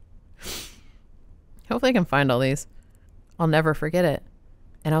 Hopefully I can find all these. I'll never forget it.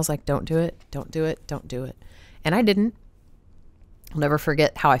 And I was like, don't do it. Don't do it. Don't do it. And I didn't. I'll never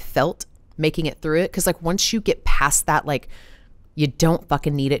forget how I felt making it through it. Cause like once you get past that, like you don't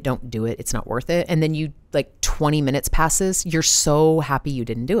fucking need it. Don't do it. It's not worth it. And then you like 20 minutes passes. You're so happy you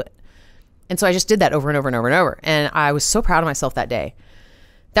didn't do it. And so I just did that over and over and over and over. And I was so proud of myself that day.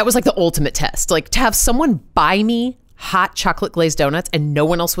 That was like the ultimate test. Like to have someone buy me hot chocolate glazed donuts and no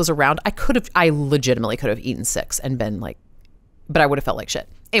one else was around. I legitimately could have eaten 6 and been like, but I would have felt like shit.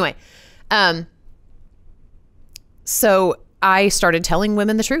 Anyway. So I started telling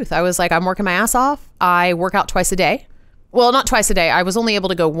women the truth. I was like, I'm working my ass off. I work out twice a day. Well, not twice a day. I was only able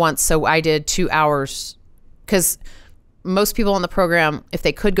to go once. So I did 2 hours because most people on the program, if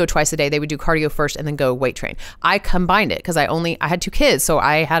they could go twice a day, they would do cardio first and then go weight train. I combined it because I had 2 kids. So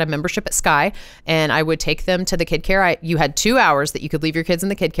I had a membership at Sky and I would take them to the kid care. You had 2 hours that you could leave your kids in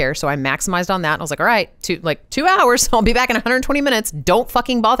the kid care. So I maximized on that. And I was like, all right, 2 hours. I'll be back in 120 minutes. Don't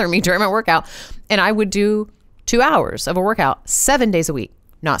fucking bother me during my workout. And I would do 2 hours of a workout 7 days a week.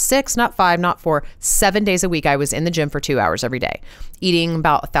 Not 6, not 5, not 4, 7 days a week. I was in the gym for 2 hours every day, eating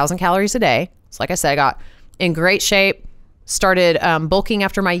about 1,000 calories a day. So like I said, I got in great shape. Started bulking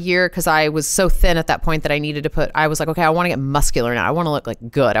after my year because I was so thin at that point that I was like, okay, I want to get muscular now. I want to look like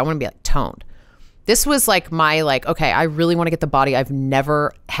good. I want to be like toned. This was like my okay, I really want to get the body I've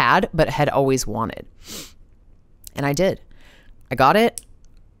never had, but had always wanted. And I did. I got it.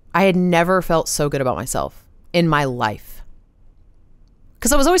 I had never felt so good about myself in my life.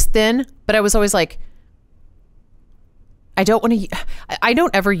 Because I was always thin, but I was always like, I don't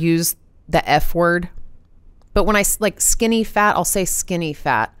ever use the F word. But when I like skinny fat, I'll say skinny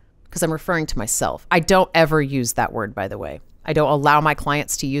fat because I'm referring to myself. I don't ever use that word, by the way. I don't allow my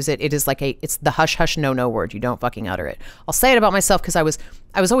clients to use it. It is like it's the hush hush no word. You don't fucking utter it. I'll say it about myself because I was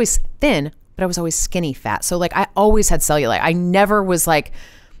always thin, but I was always skinny fat. So like I always had cellulite. I never was like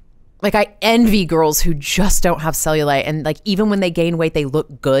I envy girls who just don't have cellulite. And like even when they gain weight, they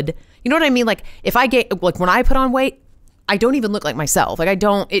look good. You know what I mean? Like if I get when I put on weight, I don't even look like myself. Like I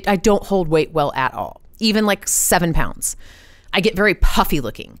don't hold weight well at all. Even like 7 pounds. I get very puffy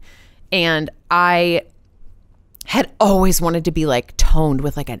looking. And I had always wanted to be like toned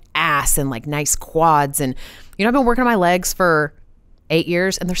with like an ass and like nice quads. And, I've been working on my legs for 8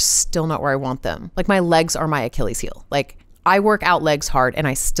 years and they're still not where I want them. Like my legs are my Achilles heel. Like I work out legs hard and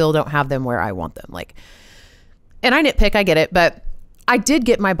I still don't have them where I want them. Like, and I nitpick, I get it. But I did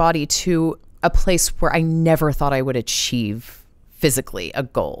get my body to a place where I never thought I would achieve physically a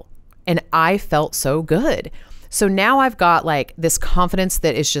goal. And I felt so good. So now I've got like this confidence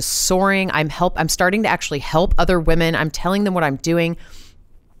that is just soaring. I'm starting to actually help other women. I'm telling them what I'm doing.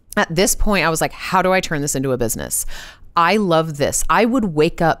 At this point, I was like, how do I turn this into a business? I love this. I would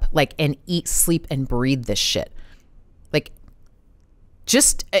wake up like and eat, sleep, and breathe this shit. Like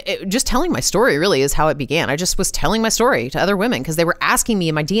just telling my story really is how it began. I just was telling my story to other women because they were asking me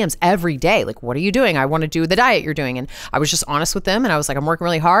in my DMs every day, like, what are you doing? I want to do the diet you're doing. And I was just honest with them. And I was like, I'm working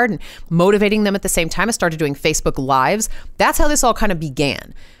really hard and motivating them at the same time. I started doing Facebook Lives. That's how this all kind of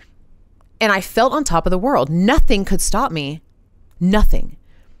began. And I felt on top of the world. Nothing could stop me. Nothing.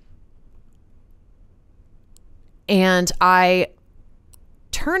 And I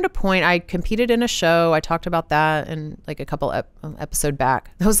turned a point. I competed in a show. I talked about that in like a couple episode back.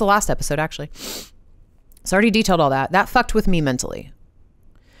 That was the last episode actually. So I already detailed all that. That fucked with me mentally.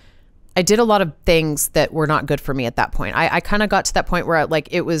 I did a lot of things that were not good for me at that point. I kind of got to that point where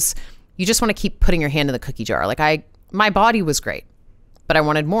it was, you just want to keep putting your hand in the cookie jar. Like my body was great, but I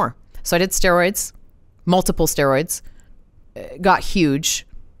wanted more. So I did steroids, multiple steroids, got huge,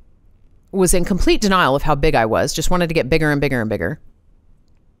 was in complete denial of how big I was, just wanted to get bigger and bigger and bigger.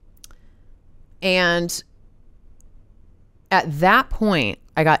 And at that point,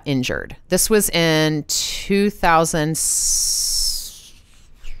 I got injured. This was in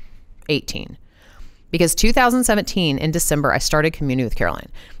 2018. Because 2017, in December, I started Community with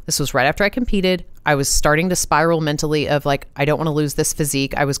Caroline. This was right after I competed. I was starting to spiral mentally of like, I don't want to lose this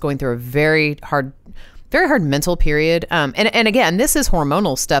physique. I was going through a very hard mental period. And again, this is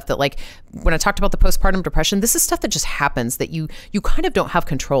hormonal stuff that like, when I talked about the postpartum depression, this is stuff that just happens that you kind of don't have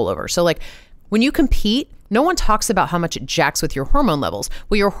control over. So like, when you compete, no one talks about how much it jacks with your hormone levels.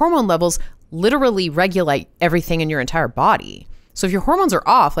 Well, your hormone levels literally regulate everything in your entire body. So if your hormones are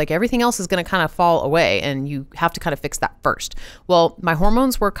off, like everything else is going to kind of fall away and you have to kind of fix that first. Well, my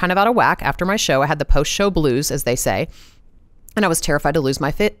hormones were kind of out of whack after my show. I had the post-show blues, as they say, and I was terrified to lose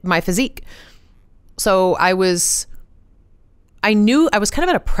my physique. So I knew I was kind of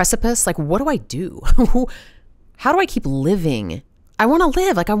at a precipice. Like, what do I do? How do I keep living? I want to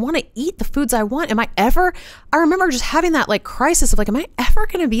live. Like, I want to eat the foods I want. I remember just having that like crisis of like, am I ever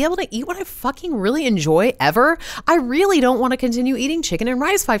going to be able to eat what I fucking really enjoy ever? I really don't want to continue eating chicken and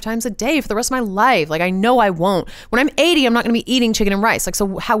rice 5 times a day for the rest of my life. Like, I know I won't. When I'm 80, I'm not going to be eating chicken and rice. Like, so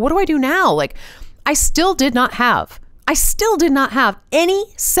what do I do now? Like, I still did not have any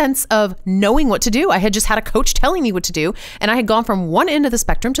sense of knowing what to do. I had just had a coach telling me what to do, and I had gone from one end of the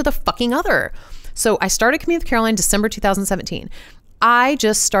spectrum to the fucking other. So I started Community with Caroline December 2017. I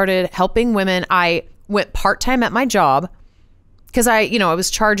just started helping women. I went part-time at my job because I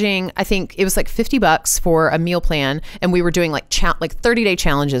was charging, I think it was like $50 for a meal plan, and we were doing like 30-day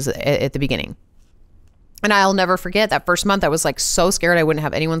challenges at the beginning. And I'll never forget that first month. I was like so scared I wouldn't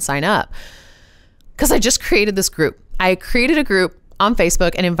have anyone sign up because I just created this group. I created a group on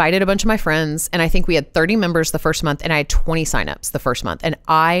Facebook and invited a bunch of my friends. And I think we had 30 members the first month, and I had 20 signups the first month. And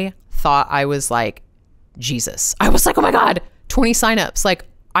I thought I was like, Jesus. I was like, oh my God, 20 signups. Like,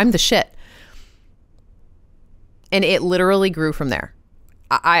 I'm the shit. And it literally grew from there.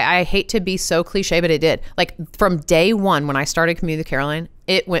 I hate to be so cliche, but it did. Like, from day one, when I started Community with Caroline,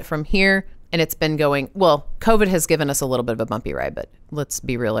 it went from here, and it's been going, well, COVID has given us a little bit of a bumpy ride, but let's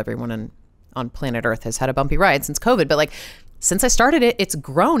be real, everyone on planet Earth has had a bumpy ride since COVID. But like, since I started it, it's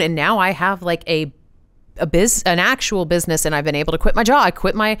grown. And now I have like an actual business, and I've been able to quit my job. I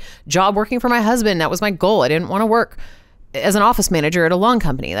quit my job working for my husband. That was my goal. I didn't want to work as an office manager at a lawn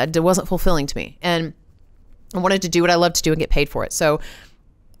company. That wasn't fulfilling to me. And I wanted to do what I love to do and get paid for it. So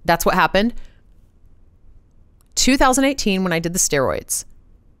that's what happened. 2018, when I did the steroids,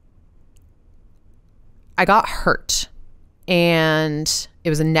 I got hurt, and it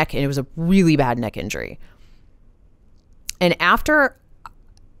was a really bad neck injury. And after,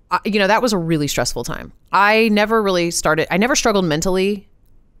 that was a really stressful time. I never struggled mentally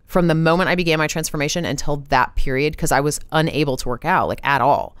from the moment I began my transformation until that period, because I was unable to work out, like, at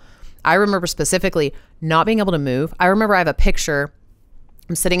all. I remember specifically not being able to move. I remember I have a picture.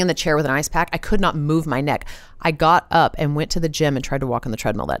 I'm sitting in the chair with an ice pack. I could not move my neck. I got up and went to the gym and tried to walk on the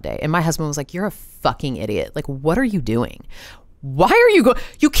treadmill that day. And my husband was like, you're a fucking idiot. Like, what are you doing? Why are you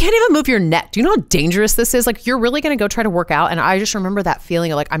you can't even move your neck. Do you know how dangerous this is? Like, you're really going to go try to work out. And I just remember that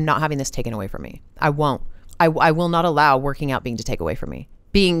feeling of like, I'm not having this taken away from me. I won't. I will not allow working out being taken away from me.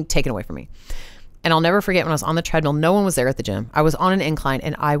 And I'll never forget when I was on the treadmill, no one was there at the gym. I was on an incline,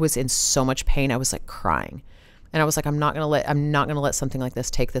 and I was in so much pain. I was like crying. And I was like, I'm not going to let something like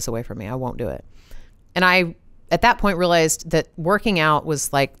this take this away from me. I won't do it. And I, at that point, realized that working out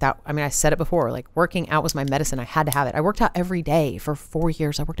was like that. I mean, I said it before, like, working out was my medicine. I had to have it. I worked out every day for 4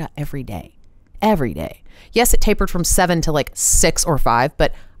 years. I worked out every day. Yes, it tapered from 7 to like 6 or 5,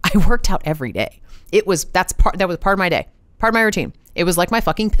 but I worked out every day. That was part of my day, part of my routine. It was like my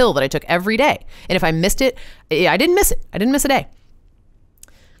fucking pill that I took every day. And if I missed it, I didn't miss it. I didn't miss a day.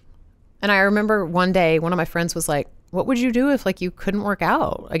 And I remember one day, one of my friends was like, what would you do if like you couldn't work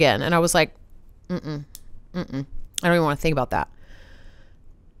out again? And I was like, I don't even want to think about that.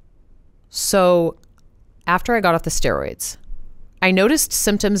 So after I got off the steroids, I noticed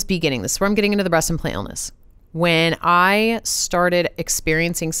symptoms beginning. This is where I'm getting into the breast implant illness. When I started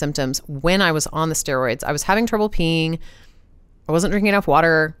experiencing symptoms when I was on the steroids, I was having trouble peeing. I wasn't drinking enough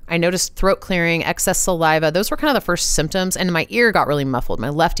water. I noticed throat clearing, excess saliva. Those were kind of the first symptoms. And my ear got really muffled, my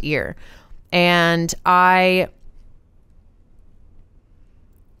left ear. And I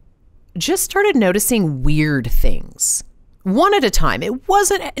just started noticing weird things, one at a time.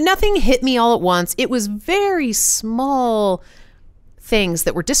 Nothing hit me all at once. It was very small things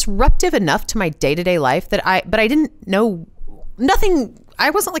that were disruptive enough to my day-to-day life but I didn't know nothing.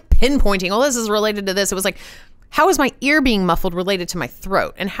 I wasn't like pinpointing, oh, this is related to this. It was like, how is my ear being muffled related to my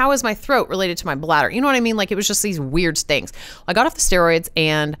throat? And how is my throat related to my bladder? You know what I mean? Like, it was just these weird things. I got off the steroids,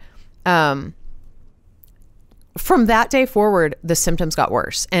 and from that day forward, the symptoms got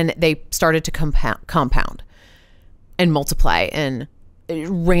worse, and they started to compound and multiply, and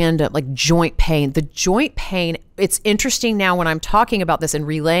random, like joint pain. The joint pain, it's interesting now when I'm talking about this and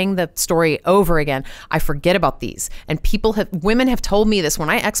relaying the story over again, I forget about these. And women have told me this when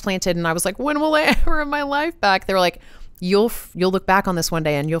I explanted, and I was like, when will I ever have my life back? They were like, you'll look back on this one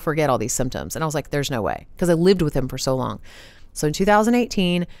day and you'll forget all these symptoms. And I was like, there's no way, because I lived with them for so long. So in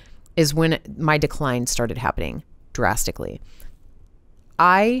 2018 is when my decline started happening drastically.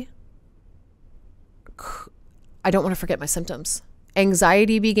 I don't want to forget my symptoms.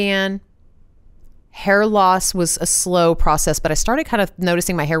 Anxiety began. Hair loss was a slow process, but I started kind of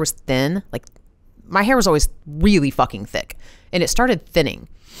noticing my hair was thin. Like, my hair was always really fucking thick, and it started thinning.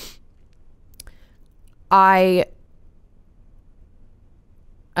 I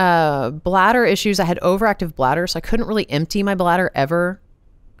Bladder issues. I had overactive bladder, so I couldn't really empty my bladder ever.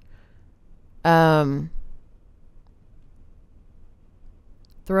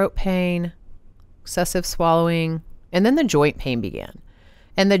 Throat pain, excessive swallowing, and then the joint pain began.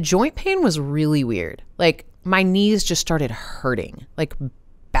 And the joint pain was really weird. Like my knees just started hurting, like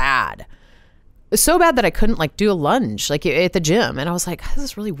bad. So bad that I couldn't like do a lunge like at the gym. And I was like, this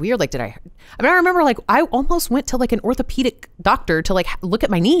is really weird. Like, I remember like I almost went to like an orthopedic doctor to like look at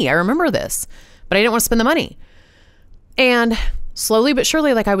my knee. I remember this, but I didn't want to spend the money. And slowly but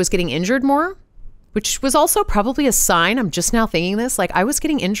surely, like I was getting injured more, which was also probably a sign. I'm just now thinking this, like I was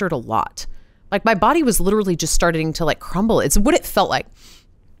getting injured a lot. Like my body was literally just starting to like crumble. It's what it felt like.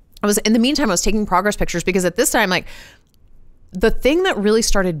 In the meantime, I was taking progress pictures because at this time, like the thing that really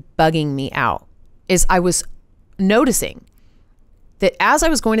started bugging me out is I was noticing that as I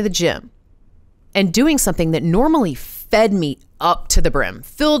was going to the gym and doing something that normally fed me up to the brim,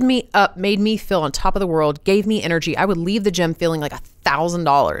 filled me up, made me feel on top of the world, gave me energy, I would leave the gym feeling like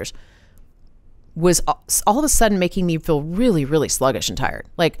 $1,000, was all of a sudden making me feel really, really sluggish and tired.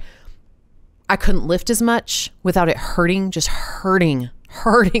 Like I couldn't lift as much without it hurting, just hurting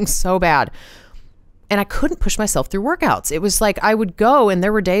so bad. And I couldn't push myself through workouts. It was like I would go and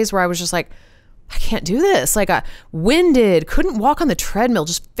there were days where I was just like, I can't do this. Like I winded, couldn't walk on the treadmill,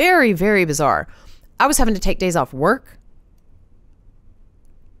 just very, very bizarre. I was having to take days off work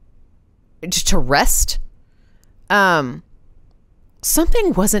just to rest. Something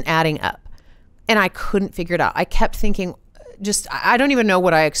wasn't adding up and I couldn't figure it out. I kept thinking I don't even know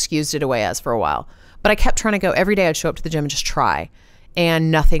what I excused it away as for a while, but I kept trying to go every day. I'd show up to the gym and just try and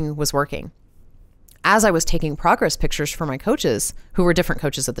nothing was working. As I was taking progress pictures for my coaches who were different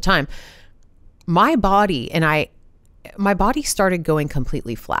coaches at the time, my body started going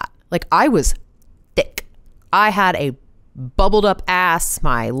completely flat. Like I was thick. I had a bubbled up ass.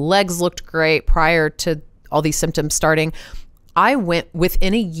 My legs looked great prior to all these symptoms starting.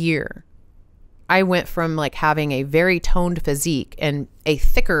 Within a year, I went from like having a very toned physique and a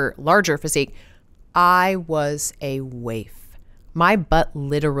thicker, larger physique. I was a waif. My butt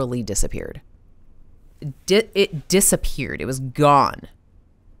literally disappeared. It disappeared. It was gone.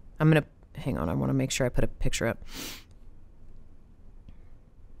 Hang on. I want to make sure I put a picture up.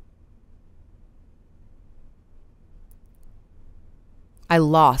 I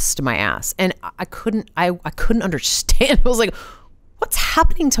lost my ass and I couldn't understand. I was like, what's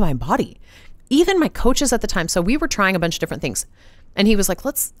happening to my body? Even my coaches at the time. So we were trying a bunch of different things and he was like,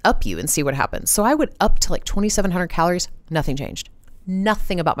 let's up you and see what happens. So I would up to like 2,700 calories. Nothing changed.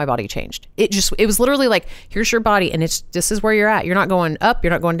 Nothing about my body changed. It was literally like, here's your body and this is where you're at. You're not going up.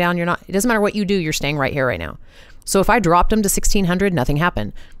 You're not going down. It doesn't matter what you do. You're staying right here, right now. So if I dropped them to 1,600, nothing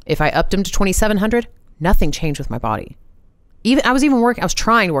happened. If I upped them to 2,700, nothing changed with my body. I was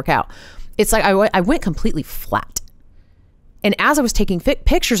trying to work out. It's like I went completely flat. And as I was taking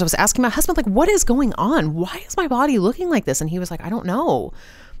pictures, I was asking my husband, like, what is going on? Why is my body looking like this? And he was like, I don't know.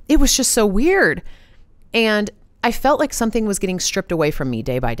 It was just so weird. And I felt like something was getting stripped away from me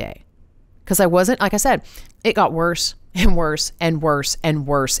day by day. Because I wasn't, like I said, it got worse and worse and worse and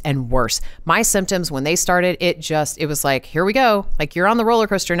worse and worse. My symptoms, when they started, it was like, here we go. Like you're on the roller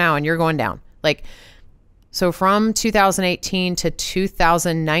coaster now and you're going down. Like, so from 2018 to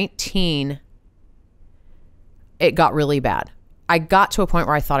 2019, it got really bad. I got to a point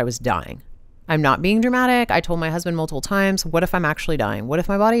where I thought I was dying. I'm not being dramatic. I told my husband multiple times, what if I'm actually dying? What if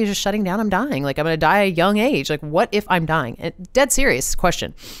my body is just shutting down? I'm dying. Like I'm going to die at a young age. Like what if I'm dying? And dead serious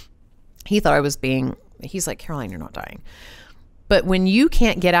question. He thought he's like, Caroline, you're not dying. But when you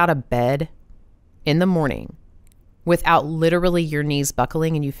can't get out of bed in the morning without literally your knees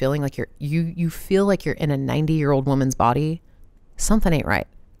buckling and you feeling like you feel like you're in a 90-year-old woman's body, something ain't right.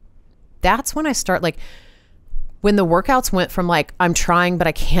 That's when I start like, when the workouts went from like, I'm trying, but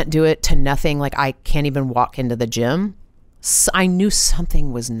I can't do it to nothing. Like I can't even walk into the gym. So I knew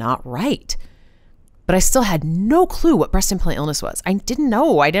something was not right, but I still had no clue what breast implant illness was. I didn't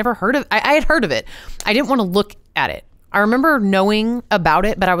know. I had heard of it. I didn't want to look at it. I remember knowing about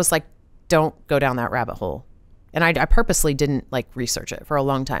it, but I was like, don't go down that rabbit hole. And I purposely didn't like research it for a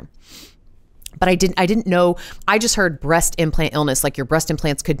long time. But I didn't know. I just heard breast implant illness, like your breast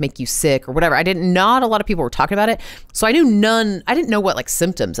implants could make you sick or whatever. Not a lot of people were talking about it. So I didn't know what like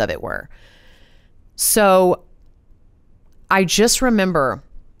symptoms of it were. So I just remember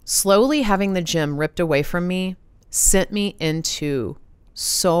slowly having the gym ripped away from me sent me into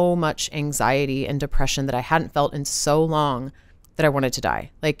so much anxiety and depression that I hadn't felt in so long that I wanted to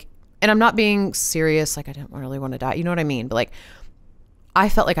die. Like, and I'm not being serious. Like I didn't really want to die. You know what I mean? But like, I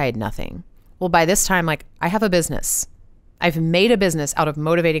felt like I had nothing. Well, by this time, like I have a business. I've made a business out of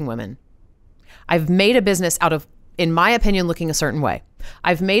motivating women. I've made a business out of, in my opinion, looking a certain way.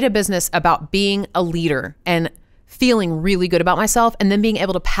 I've made a business about being a leader and feeling really good about myself and then being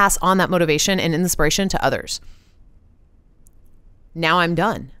able to pass on that motivation and inspiration to others. Now I'm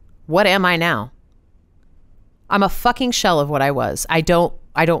done. What am I now? I'm a fucking shell of what I was. I don't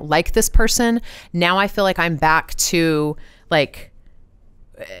like this person. Now I feel like I'm back to like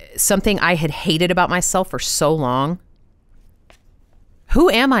something I had hated about myself for so long. Who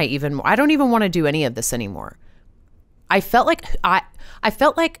am I even? I don't even want to do any of this anymore. I felt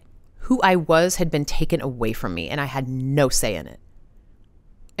like who I was had been taken away from me and I had no say in it.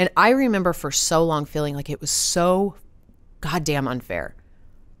 And I remember for so long feeling like it was so goddamn unfair.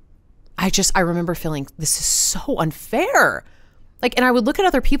 I remember feeling this is so unfair. Like, and I would look at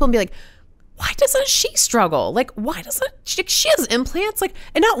other people and be like, why doesn't she struggle? Like, why doesn't she has implants? Like,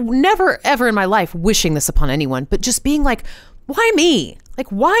 and never ever in my life wishing this upon anyone, but just being like, why me? Like,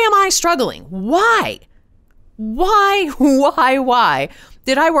 why am I struggling? Why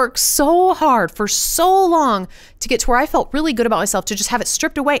did I work so hard for so long to get to where I felt really good about myself to just have it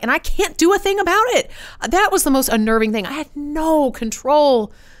stripped away and I can't do a thing about it? That was the most unnerving thing. I had no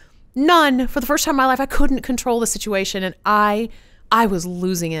control, none. For the first time in my life, I couldn't control the situation and I was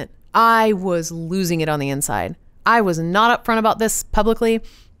losing it. I was losing it on the inside. I was not upfront about this publicly,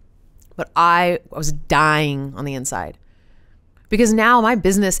 but I was dying on the inside. Because now my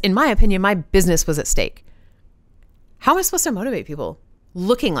business, in my opinion, my business was at stake. How am I supposed to motivate people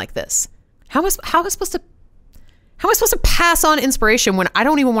looking like this? How am I supposed to pass on inspiration when I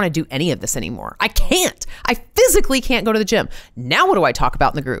don't even want to do any of this anymore? I can't. I physically can't go to the gym. Now what do I talk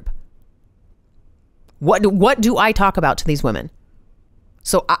about in the group? What do I talk about to these women?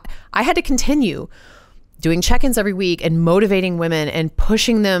 So I had to continue doing check-ins every week and motivating women and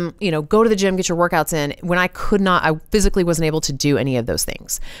pushing them, go to the gym, get your workouts in when I physically wasn't able to do any of those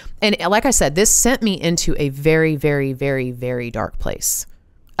things. And like I said, this sent me into a very, very, very, very dark place.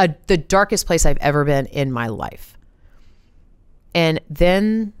 The darkest place I've ever been in my life. And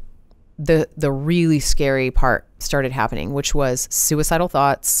then the really scary part started happening, which was suicidal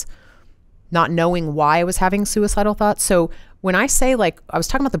thoughts, not knowing why I was having suicidal thoughts. So when I say, like, I was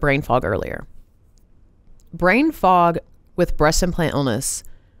talking about the brain fog earlier. Brain fog with breast implant illness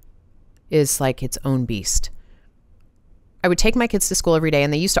is like its own beast. I would take my kids to school every day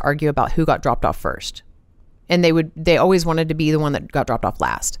and they used to argue about who got dropped off first. And they always wanted to be the one that got dropped off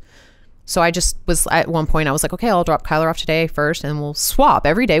last. So I just was, at one point I was like, okay, I'll drop Kyler off today first and we'll swap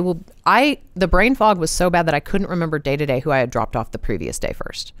every day. The brain fog was so bad that I couldn't remember day to day who I had dropped off the previous day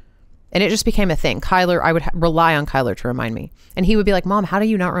first. And it just became a thing. Kyler, I would rely on Kyler to remind me. And he would be like, Mom, how do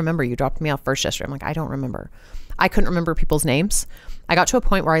you not remember? You dropped me off first yesterday. I'm like, I don't remember. I couldn't remember people's names. I got to a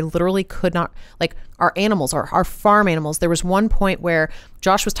point where I literally could not, like our animals, our farm animals. There was one point where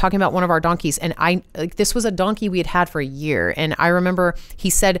Josh was talking about one of our donkeys and this was a donkey we had had for a year. And I remember he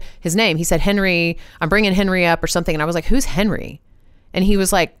said his name. He said, Henry, I'm bringing Henry up or something. And I was like, who's Henry? And he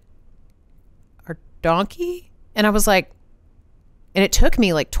was like, our donkey? And I was like, and it took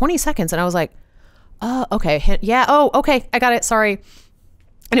me like 20 seconds. And I was like, oh, okay. Yeah. Oh, okay. I got it. Sorry.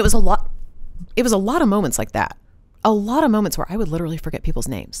 And it was a lot of moments like that. A lot of moments where I would literally forget people's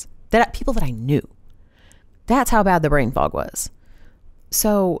names, people that I knew. That's how bad the brain fog was.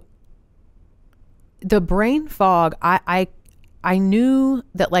 So the brain fog, I knew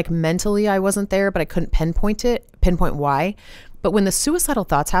that like mentally I wasn't there, but I couldn't pinpoint why. But when the suicidal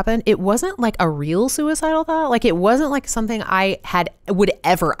thoughts happened, it wasn't like a real suicidal thought. Like it wasn't like something I would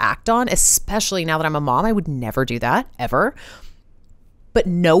ever act on, especially now that I'm a mom. I would never do that ever. But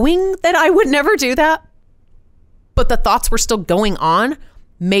knowing that I would never do that, but the thoughts were still going on,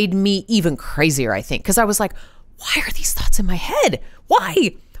 made me even crazier, I think. Because I was like, why are these thoughts in my head?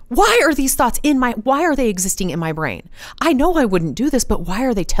 Why? Why are these thoughts why are they existing in my brain? I know I wouldn't do this, but why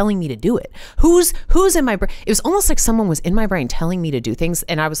are they telling me to do it? Who's in my brain? It was almost like someone was in my brain telling me to do things.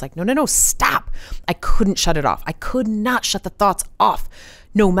 And I was like, no, stop. I couldn't shut it off. I could not shut the thoughts off.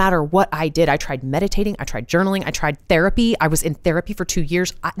 No matter what I did, I tried meditating, I tried journaling, I tried therapy. I was in therapy for 2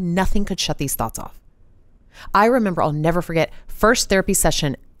 years. Nothing could shut these thoughts off. I remember, I'll never forget, first therapy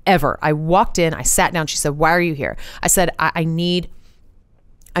session ever. I walked in, I sat down. She said, why are you here? I said, I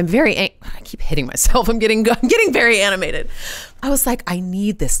keep hitting myself. I'm getting very animated. I was like, I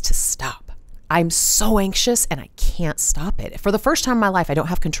need this to stop. I'm so anxious and I can't stop it. For the first time in my life, I don't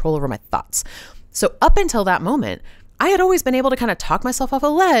have control over my thoughts. So up until that moment, I had always been able to kind of talk myself off a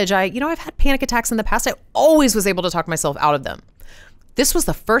ledge. I've had panic attacks in the past. I always was able to talk myself out of them. This was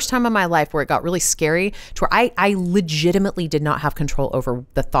the first time in my life where it got really scary to where I legitimately did not have control over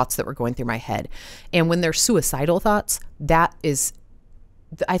the thoughts that were going through my head. And when they're suicidal thoughts, that is,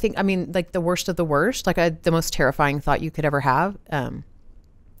 I think, I mean, like the worst of the worst, like the most terrifying thought you could ever have.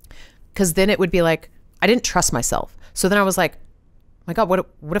 Because then it would be like, I didn't trust myself. So then I was like, my God,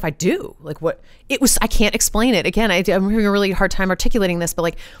 what if I do? Like what it was, I can't explain it. Again, I'm having a really hard time articulating this, but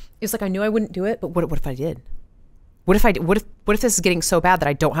like, it's like, I knew I wouldn't do it, but what if I did? What if this is getting so bad that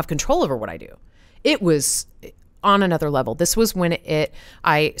I don't have control over what I do? It was on another level. This was when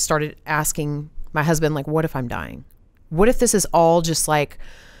I started asking my husband, like, what if I'm dying? What if this is all just like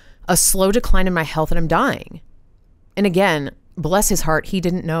a slow decline in my health and I'm dying? And again, bless his heart, he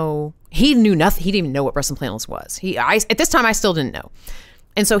didn't know. He knew nothing. He didn't even know what breast implantless was. At this time, I still didn't know.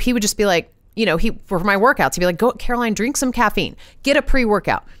 And so he would just be like, you know, for my workouts, he'd be like, go, Caroline, drink some caffeine, get a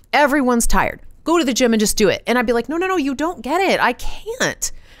pre-workout. Everyone's tired. Go to the gym and just do it. And I'd be like, no, you don't get it. I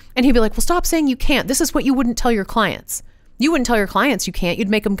can't. And he'd be like, well, stop saying you can't. This is what you wouldn't tell your clients. You wouldn't tell your clients you can't. You'd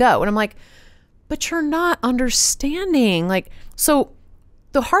make them go. And I'm like, but you're not understanding. Like, so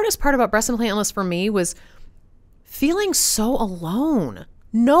the hardest part about breast implantless for me was feeling so alone.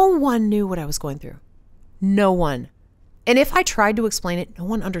 No one knew what I was going through. No one. And if I tried to explain it, no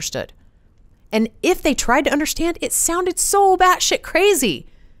one understood. And if they tried to understand, it sounded so batshit crazy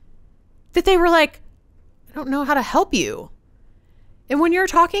that they were like, I don't know how to help you. And when you're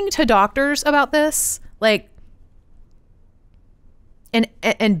talking to doctors about this, like,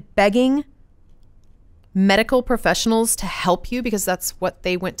 and begging medical professionals to help you because that's what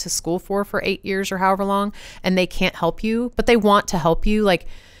they went to school for 8 years or however long, and they can't help you, but they want to help you. Like,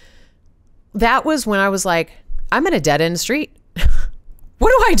 that was when I was like, I'm in a dead end street. What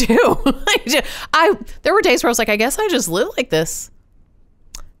do I do? There were days where I was like, I guess I just live like this.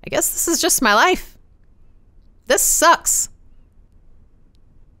 I guess this is just my life. This sucks.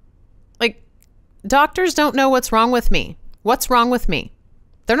 Like, doctors don't know what's wrong with me. What's wrong with me?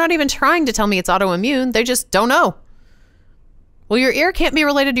 They're not even trying to tell me it's autoimmune. They just don't know. Well, your ear can't be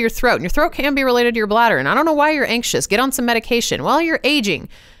related to your throat, and your throat can't be related to your bladder. And I don't know why you're anxious. Get on some medication. Well, you're aging.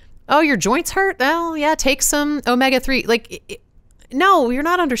 Oh, your joints hurt? Well, yeah, take some omega-3. Like, no, you're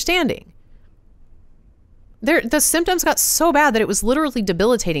not understanding. The symptoms got so bad that it was literally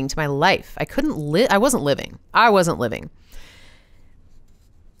debilitating to my life. I couldn't live. I wasn't living.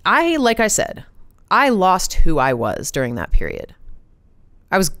 Like I said, I lost who I was during that period.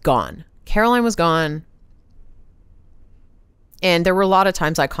 I was gone. Caroline was gone. And there were a lot of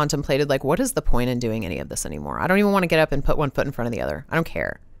times I contemplated, like, what is the point in doing any of this anymore? I don't even want to get up and put one foot in front of the other. I don't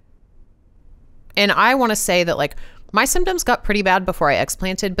care. And I want to say that, like, my symptoms got pretty bad before I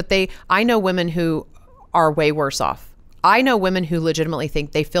explanted, but I know women who are way worse off. I know women who legitimately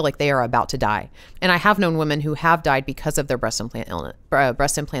think they feel like they are about to die. And I have known women who have died because of their breast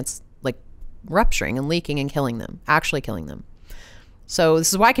implants, like, rupturing and leaking and killing them, actually killing them. So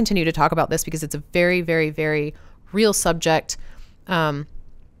this is why I continue to talk about this, because it's a very, very, very real subject.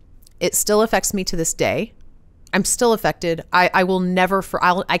 It still affects me to this day. I'm still affected. I will never,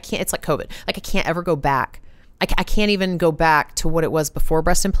 I can't, it's like COVID. Like, I can't ever go back. I can't even go back to what it was before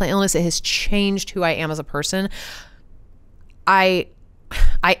breast implant illness. It has changed who I am as a person. I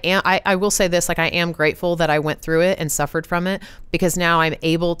will say this, like, I am grateful that I went through it and suffered from it, because now I'm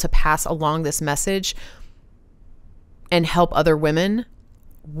able to pass along this message and help other women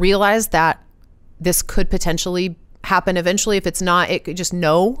realize that this could potentially happen eventually. If it's not, it could just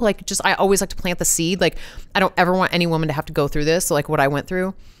know, like, just, I always like to plant the seed. Like, I don't ever want any woman to have to go through this, like what I went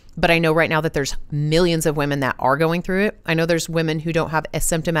through. But I know right now that there's millions of women that are going through it. I know there's women who don't have a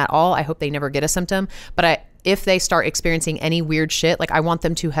symptom at all. I hope they never get a symptom. But if they start experiencing any weird shit, like, I want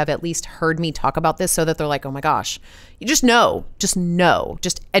them to have at least heard me talk about this so that they're like, oh my gosh, you just know, just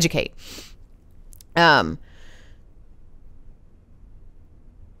educate.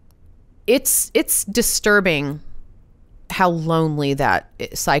 It's disturbing how lonely that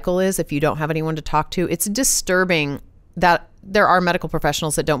cycle is if you don't have anyone to talk to. It's disturbing that there are medical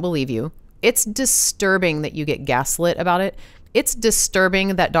professionals that don't believe you. It's disturbing that you get gaslit about it. It's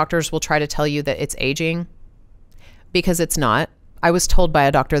disturbing that doctors will try to tell you that it's aging, because it's not. I was told by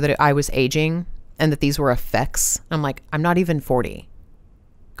a doctor that I was aging and that these were effects. I'm like, I'm not even 40.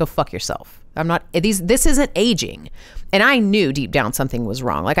 Go fuck yourself. This isn't aging. And I knew deep down something was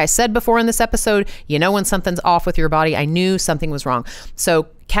wrong. Like I said before in this episode, you know, when something's off with your body, I knew something was wrong. So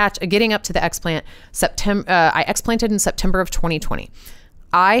getting up to the explant, I explanted in September of 2020.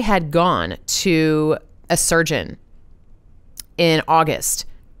 I had gone to a surgeon in August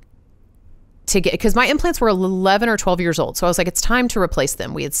because my implants were 11 or 12 years old. So I was like, it's time to replace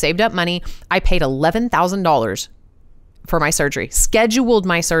them. We had saved up money. I paid $11,000 for my surgery, scheduled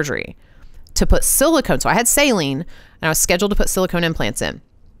my surgery to put silicone. So I had saline and I was scheduled to put silicone implants in.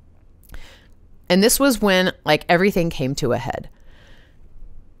 And this was when like everything came to a head.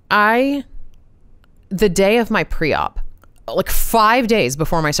 The day of my pre-op, like 5 days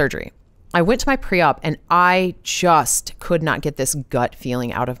before my surgery, I went to my pre-op and I just could not get this gut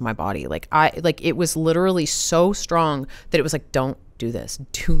feeling out of my body. Like it was literally so strong that it was like, don't do this.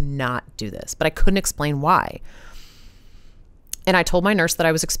 Do not do this. But I couldn't explain why. And I told my nurse that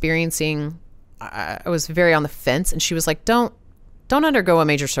I was experiencing, I was very on the fence, and she was like, don't undergo a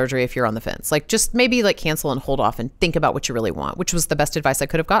major surgery if you're on the fence. Like just maybe like cancel and hold off and think about what you really want, which was the best advice I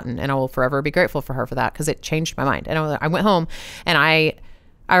could have gotten. And I will forever be grateful for her for that, because it changed my mind. And I went home and I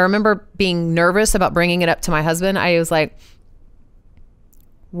remember being nervous about bringing it up to my husband. I was like,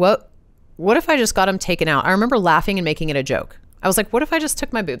 what if I just got them taken out? I remember laughing and making it a joke. I was like, what if I just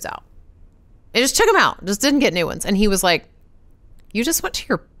took my boobs out? I just took them out, just didn't get new ones. And he was like, you just went to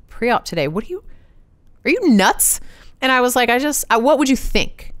your pre-op today. Are you nuts? And I was like, what would you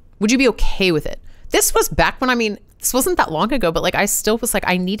think? Would you be okay with it? This was back when, this wasn't that long ago, but like, I still was like,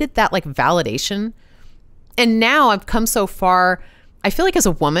 I needed that like validation. And now I've come so far. I feel like as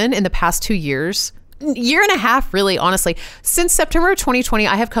a woman in the past 2 years, year and a half, really, honestly, since September of 2020,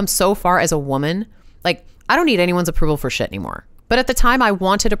 I have come so far as a woman. Like, I don't need anyone's approval for shit anymore. But at the time, I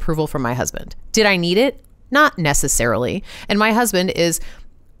wanted approval from my husband. Did I need it? Not necessarily. And my husband is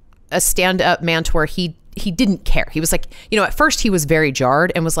a stand-up man to where he didn't care. He was like, at first he was very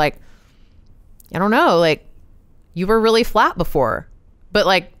jarred and was like, I don't know, like, you were really flat before, but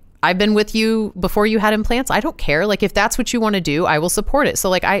like, I've been with you before you had implants. I don't care. Like, if that's what you want to do, I will support it. So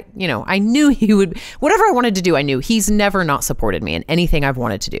like, I knew he would, whatever I wanted to do, I knew he's never not supported me in anything I've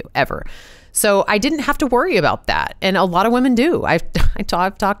wanted to do ever. So I didn't have to worry about that. And a lot of women do. I've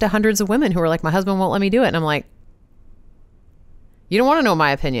talked to hundreds of women who are like, my husband won't let me do it. And I'm like, you don't want to know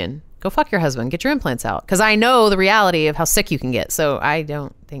my opinion. Go fuck your husband. Get your implants out. Because I know the reality of how sick you can get. So I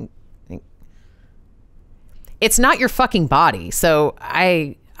don't think it's not your fucking body. So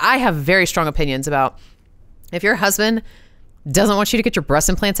I have very strong opinions about if your husband doesn't want you to get your breast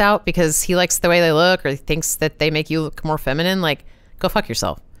implants out because he likes the way they look or he thinks that they make you look more feminine, like, go fuck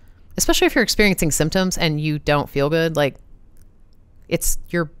yourself. Especially if you're experiencing symptoms and you don't feel good. Like, it's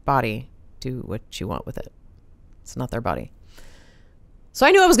your body. Do what you want with it. It's not their body. So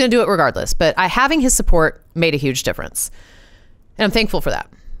I knew I was going to do it regardless, but having his support made a huge difference. And I'm thankful for that.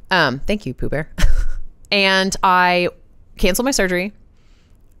 Thank you, Pooh Bear. And I canceled my surgery.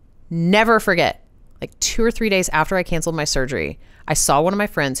 Never forget, like 2 or 3 days after I canceled my surgery, I saw one of my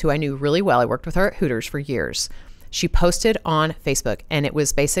friends who I knew really well. I worked with her at Hooters for years. She posted on Facebook, and it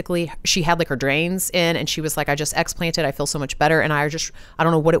was basically, she had like her drains in and she was like, I just explanted. I feel so much better. And I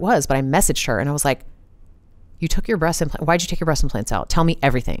don't know what it was, but I messaged her and I was like, you took your breast implant. Why'd you take your breast implants out? Tell me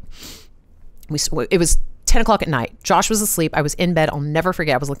everything. It was 10 o'clock at night. Josh was asleep. I was in bed. I'll never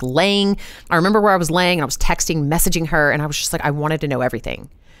forget. I was like laying. I remember where I was laying and I was texting, messaging her. And I was just like, I wanted to know everything.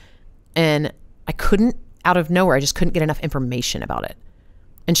 And I couldn't, out of nowhere, I just couldn't get enough information about it.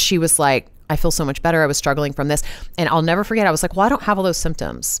 And she was like, I feel so much better. I was struggling from this. And I'll never forget. I was like, well, I don't have all those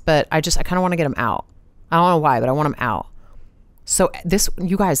symptoms, but I kind of want to get them out. I don't know why, but I want them out. So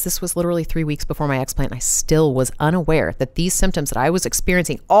you guys, this was literally 3 weeks before my explant. And I still was unaware that these symptoms that I was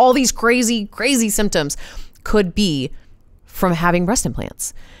experiencing, all these crazy, crazy symptoms, could be from having breast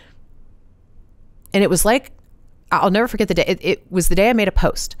implants. And it was like, I'll never forget the day. It was the day I made a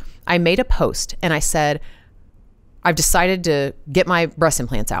post. I made a post and I said, I've decided to get my breast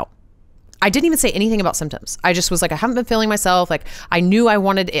implants out. I didn't even say anything about symptoms. I just was like, I haven't been feeling myself. Like, I knew I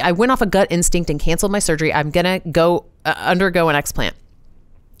went off a gut instinct and canceled my surgery. I'm going to go undergo an explant.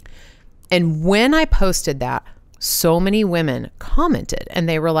 And when I posted that, so many women commented and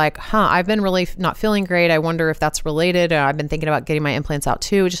they were like, I've been really not feeling great. I wonder if that's related. I've been thinking about getting my implants out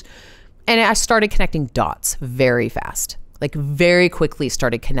too. And I started connecting dots very fast, like very quickly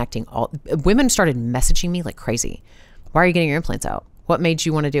started connecting. Women started messaging me like crazy. Why are you getting your implants out? What made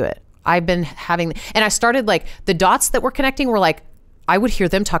you want to do it? I've been having, and I started like the dots that were connecting were like, I would hear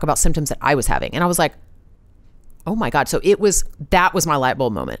them talk about symptoms that I was having. And I was like, oh my God. So that was my light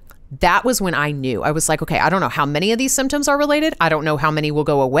bulb moment. That was when I knew. I was like, okay, I don't know how many of these symptoms are related. I don't know how many will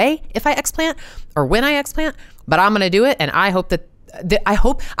go away if I explant or when I explant, but I'm going to do it. And I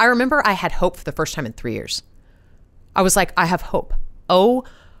hope I remember I had hope for the first time in 3 years. I was like, I have hope. Oh,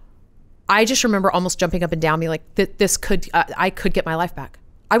 I just remember almost jumping up and down, being like, I could get my life back.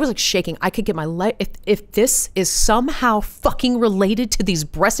 I was like shaking. I could get my life. If this is somehow fucking related to these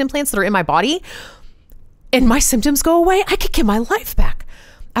breast implants that are in my body and my symptoms go away, I could get my life back.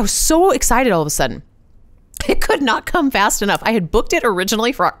 I was so excited all of a sudden. It could not come fast enough. I had booked it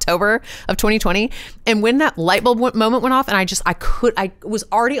originally for October of 2020. And when that light bulb moment went off and I was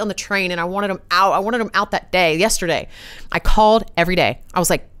already on the train and I wanted them out. I wanted them out that day, yesterday. I called every day. I was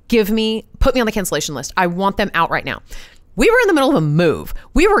like, put me on the cancellation list. I want them out right now. We were in the middle of a move.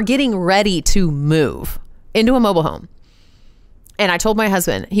 We were getting ready to move into a mobile home. And I told my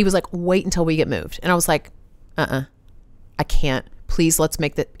husband, he was like, wait until we get moved. And I was like, I can't. Please, let's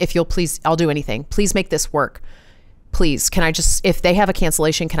make that. If you'll please, I'll do anything. Please make this work. Please, can I just, if they have a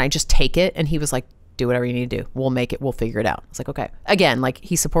cancellation, can I just take it? And he was like, do whatever you need to do. We'll make it. We'll figure it out. I was like, okay. Again, like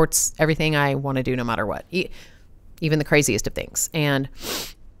he supports everything I want to do no matter what, even the craziest of things. And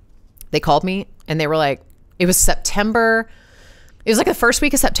they called me and they were like, it was September. It was like the first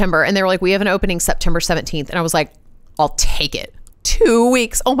week of September. And they were like, we have an opening September 17th. And I was like, I'll take it. 2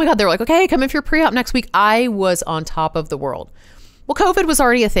 weeks. Oh my God. They were like, okay, come in for your pre-op next week. I was on top of the world. Well, COVID was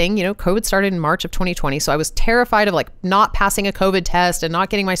already a thing. You know, COVID started in March of 2020. So I was terrified of like not passing a COVID test and not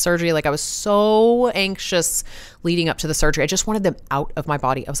getting my surgery. Like I was so anxious leading up to the surgery. I just wanted them out of my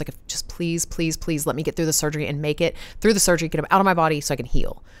body. I was like, just please, please, please let me get through the surgery and make it through the surgery, get them out of my body so I can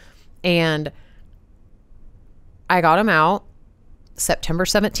heal. And I got them out September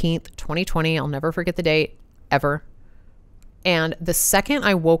 17th, 2020. I'll never forget the date ever. And the second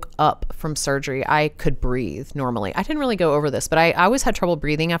I woke up from surgery, I could breathe normally. I didn't really go over this, but I always had trouble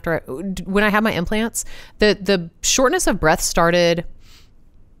breathing when I had my implants. The shortness of breath started.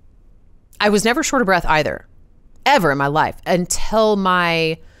 I was never short of breath either, ever in my life until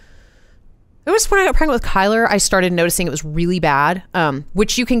it was when I got pregnant with Kyler. I started noticing it was really bad,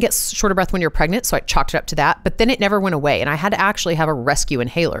 which you can get short of breath when you're pregnant. So I chalked it up to that, but then it never went away. And I had to actually have a rescue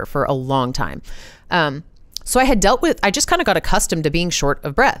inhaler for a long time. So I just kind of got accustomed to being short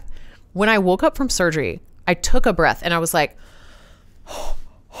of breath. When I woke up from surgery, I took a breath and I was like,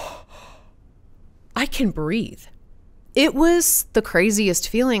 I can breathe. It was the craziest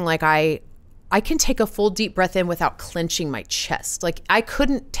feeling. Like I can take a full deep breath in without clenching my chest. Like I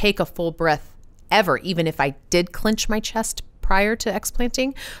couldn't take a full breath ever, even if I did clench my chest prior to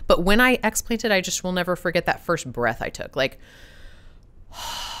explanting. But when I explanted, I just will never forget that first breath I took. Like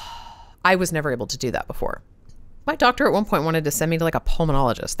I was never able to do that before. My doctor at one point wanted to send me to like a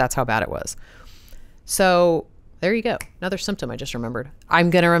pulmonologist. That's how bad it was. So there you go. Another symptom I just remembered.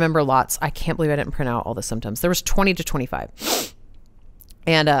 I'm going to remember lots. I can't believe I didn't print out all the symptoms. There was 20 to 25.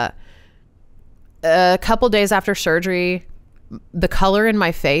 And a couple days after surgery, the color in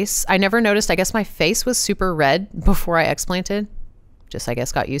my face, I never noticed. I guess my face was super red before I explanted. Just, I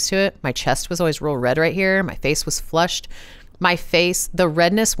guess, got used to it. My chest was always real red right here. My face was flushed. My face, the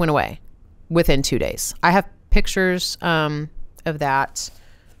redness went away within 2 days. I have pictures of that.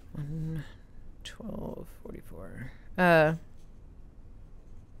 12:44.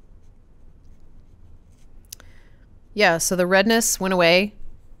 Yeah, so the redness went away.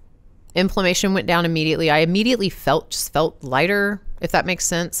 Inflammation went down immediately. I immediately felt lighter, if that makes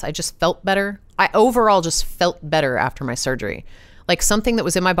sense. I just felt better. I overall just felt better after my surgery. Like something that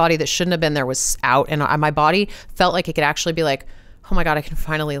was in my body that shouldn't have been there was out, and my body felt like it could actually be like, oh my God, I can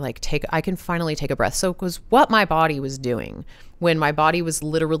finally take a breath. So it was what my body was doing when my body was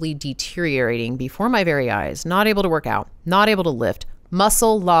literally deteriorating before my very eyes, not able to work out, not able to lift,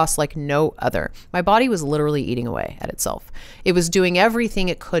 muscle loss like no other. My body was literally eating away at itself. It was doing everything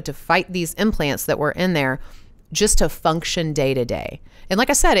it could to fight these implants that were in there just to function day to day. And like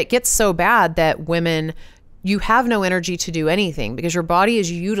I said, it gets so bad that women, you have no energy to do anything because your body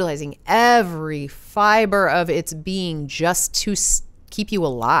is utilizing every fiber of its being just to keep you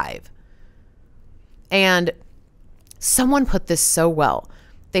alive. And someone put this so well.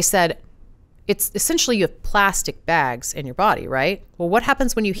 They said, it's essentially you have plastic bags in your body, right? Well, what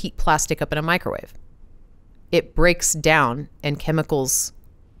happens when you heat plastic up in a microwave? It breaks down and chemicals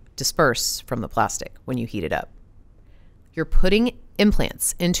disperse from the plastic when you heat it up. You're putting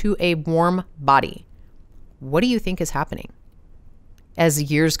implants into a warm body. What do you think is happening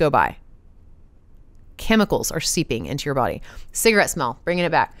as years go by? Chemicals are seeping into your body. Cigarette smell, bringing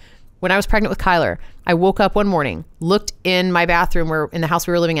it back. When I was pregnant with Kyler, I woke up one morning, looked in my bathroom in the house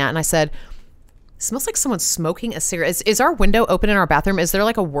we were living at, and I said, it smells like someone's smoking a cigarette. Is our window open in our bathroom? Is there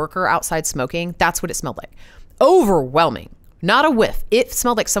like a worker outside smoking? That's what it smelled like. Overwhelming. Not a whiff. It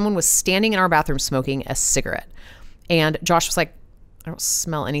smelled like someone was standing in our bathroom smoking a cigarette. And Josh was like, I don't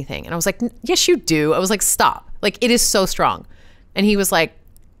smell anything. And I was like, yes, you do. I was like, stop. Like, it is so strong. And he was like,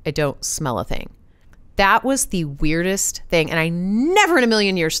 I don't smell a thing. That was the weirdest thing. And I never in a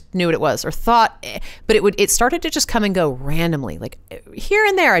million years knew what it was or thought, but it started to just come and go randomly. Like here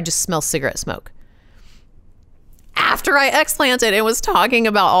and there, I just smell cigarette smoke. after I explanted and was talking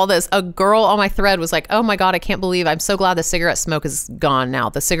about all this, a girl on my thread was like, oh my God, I can't believe, I'm so glad the cigarette smoke is gone now.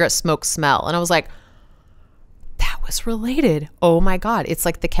 The cigarette smoke smell. And I was like, that was related. Oh my God. It's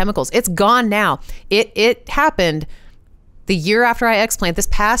like the chemicals. It's gone now. It happened the year after I explant, this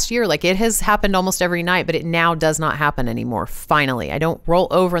past year. Like, it has happened almost every night, but it now does not happen anymore. Finally, I don't roll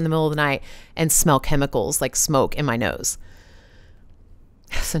over in the middle of the night and smell chemicals like smoke in my nose.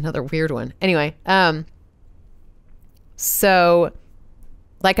 That's another weird one. Anyway, so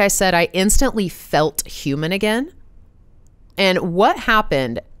like I said, I instantly felt human again. And what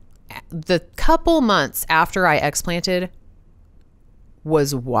happened the couple months after I explanted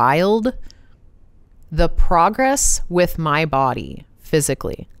was wild. The progress with my body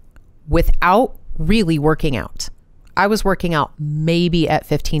physically without really working out. I was working out maybe at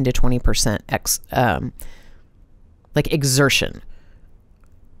 15 to 20% like exertion.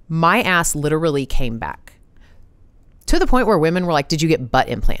 My ass literally came back to the point where women were like, did you get butt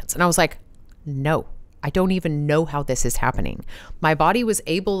implants? And I was like, no, I don't even know how this is happening. My body was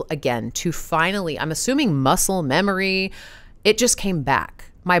able again to finally, I'm assuming muscle memory, it just came back.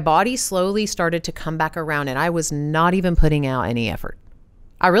 My body slowly started to come back around, and I was not even putting out any effort.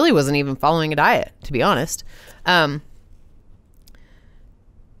 I really wasn't even following a diet, to be honest.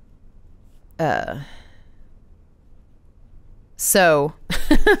 So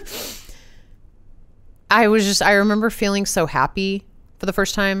I remember feeling so happy for the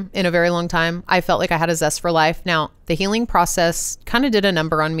first time in a very long time. I felt like I had a zest for life. Now, the healing process kind of did a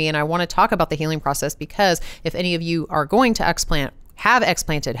number on me, and I want to talk about the healing process because if any of you are going to explant, have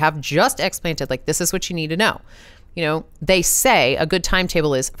explanted, have just explanted, like, this is what you need to know. You know, they say a good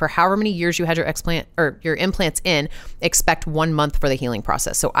timetable is for however many years you had your explant or your implants in, expect 1 month for the healing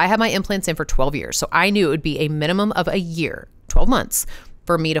process. So I had my implants in for 12 years. So I knew it would be a minimum of a year, 12 months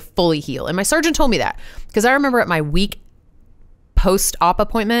for me to fully heal. And my surgeon told me that because I remember at my week post-op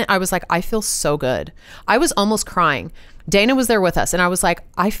appointment, I was like, I feel so good. I was almost crying. Dana was there with us and I was like,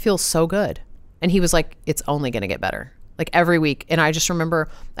 I feel so good. And he was like, it's only going to get better. Like every week. And I just remember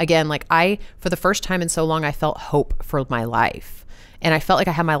again, like for the first time in so long, I felt hope for my life. And I felt like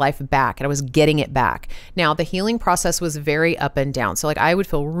I had my life back and I was getting it back. Now the healing process was very up and down. So like I would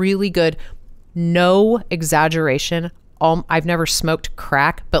feel really good. No exaggeration. I've never smoked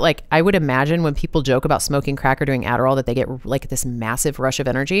crack, but like I would imagine when people joke about smoking crack or doing Adderall that they get like this massive rush of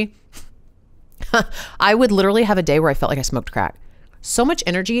energy. I would literally have a day where I felt like I smoked crack. So much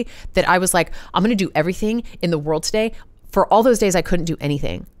energy that I was like, I'm going to do everything in the world today. For all those days, I couldn't do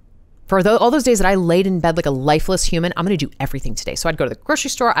anything. For all those days that I laid in bed like a lifeless human, I'm going to do everything today. So I'd go to the grocery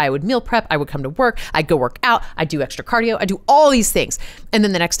store, I would meal prep, I would come to work, I'd go work out, I'd do extra cardio, I'd do all these things. And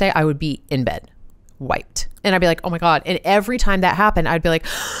then the next day I would be in bed, wiped. And I'd be like, oh my God. And every time that happened, I'd be like,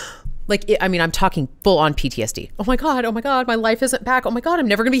 I'm talking full on PTSD. Oh my God, my life isn't back. Oh my God, I'm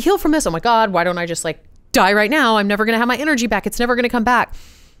never going to be healed from this. Oh my God, why don't I just like die right now? I'm never going to have my energy back. It's never going to come back.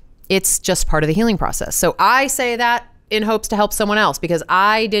 It's just part of the healing process. So I say that in hopes to help someone else because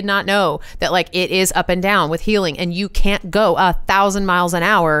I did not know that like it is up and down with healing and you can't go 1,000 miles an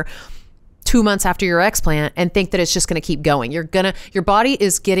hour 2 months after your explant and think that it's just going to keep going. Your body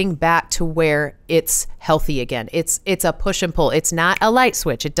is getting back to where it's healthy again. It's a push and pull. It's not a light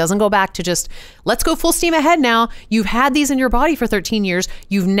switch. It doesn't go back to just, let's go full steam ahead now. You've had these in your body for 13 years.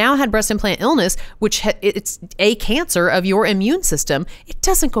 You've now had breast implant illness, which it's a cancer of your immune system. It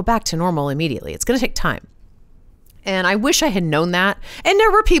doesn't go back to normal immediately. It's going to take time. And I wish I had known that. And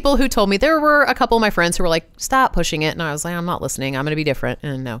there were people who told me, there were a couple of my friends who were like, stop pushing it. And I was like, I'm not listening. I'm going to be different.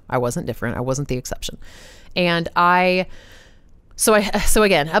 And no, I wasn't different. I wasn't the exception. And so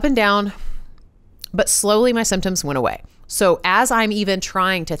again, up and down, but slowly my symptoms went away. So as I'm even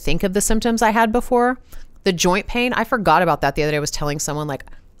trying to think of the symptoms I had before, the joint pain, I forgot about that the other day. I was telling someone like,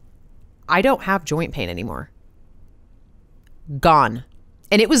 I don't have joint pain anymore. Gone.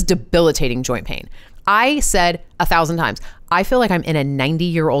 And it was debilitating joint pain. I said 1,000 times, I feel like I'm in a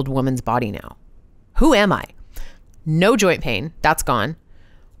 90-year-old woman's body now. Who am I? No joint pain. That's gone.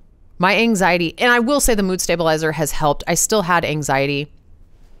 My anxiety, and I will say the mood stabilizer has helped. I still had anxiety,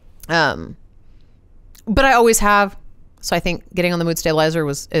 but I always have. So I think getting on the mood stabilizer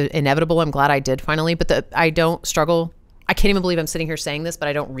was inevitable. I'm glad I did finally, but I don't struggle. I can't even believe I'm sitting here saying this, but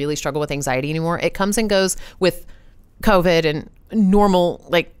I don't really struggle with anxiety anymore. It comes and goes with COVID and normal,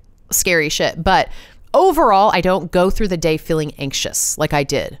 like, scary shit. But overall, I don't go through the day feeling anxious like I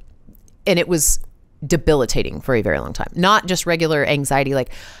did. And it was debilitating for a very long time. Not just regular anxiety,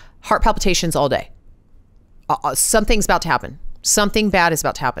 like heart palpitations all day. Something's about to happen. Something bad is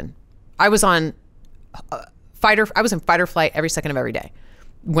about to happen. I was in fight or flight every second of every day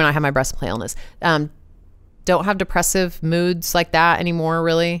when I had my breast implant illness. Don't have depressive moods like that anymore,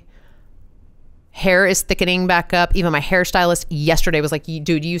 really. Hair is thickening back up. Even my hairstylist yesterday was like,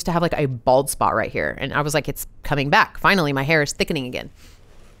 dude, you used to have like a bald spot right here. And I was like, it's coming back. Finally, my hair is thickening again.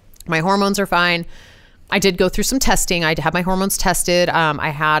 My hormones are fine. I did go through some testing. I had to have my hormones tested.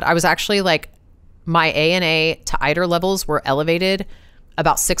 I was actually like, my ANA to ITR levels were elevated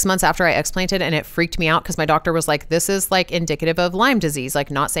about 6 months after I explanted, and it freaked me out because my doctor was like, this is like indicative of Lyme disease.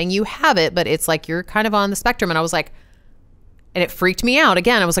 Like, not saying you have it, but it's like you're kind of on the spectrum. And I was like, and it freaked me out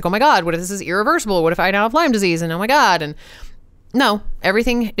again. I was like, oh my God, what if this is irreversible? What if I now have Lyme disease? And oh my God. And no,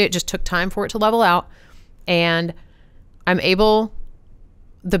 everything, it just took time for it to level out. And the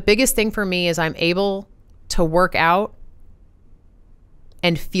biggest thing for me is I'm able to work out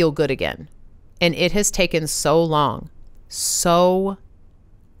and feel good again. And it has taken so long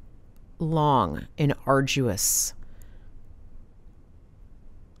and arduous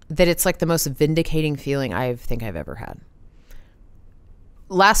that it's like the most vindicating feeling I think I've ever had.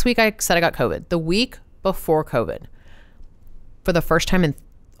 Last week I said I got COVID. The week before COVID, for the first time in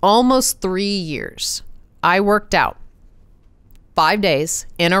almost 3 years, I worked out 5 days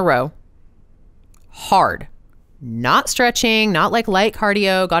in a row, hard, not stretching, not like light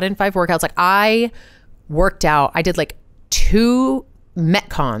cardio, got in 5 workouts. Like, I worked out. I did like 2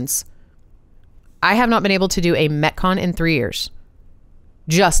 Metcons. I have not been able to do a Metcon in 3 years.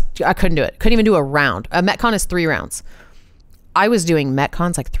 I couldn't do it. Couldn't even do a round. A Metcon is 3 rounds. I was doing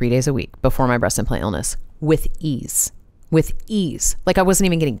Metcons like 3 days a week before my breast implant illness with ease. Like, I wasn't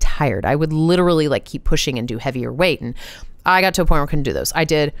even getting tired. I would literally like keep pushing and do heavier weight. And I got to a point where I couldn't do those. I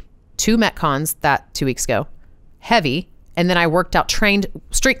did 2 Metcons that 2 weeks ago, heavy. And then I worked out, trained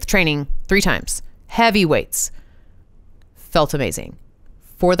strength training 3 times, heavy weights. Felt amazing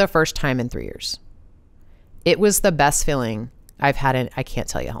for the first time in 3 years. It was the best feeling I've had in, I can't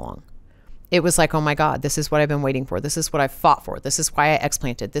tell you how long. It was like, oh my God, this is what I've been waiting for. This is what I fought for. This is why I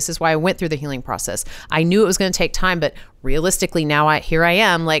explanted. This is why I went through the healing process. I knew it was going to take time, but realistically now here I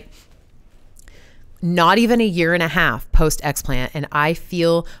am, like not even a year and a half post explant. And I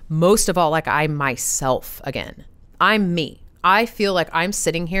feel most of all like I'm myself again. I'm me. I feel like I'm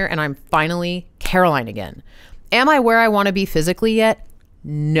sitting here and I'm finally Caroline again. Am I where I want to be physically yet?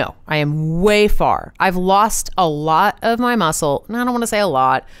 No, I am way far. I've lost a lot of my muscle. I don't want to say a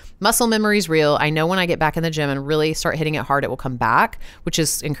lot. Muscle memory is real. I know when I get back in the gym and really start hitting it hard, it will come back, which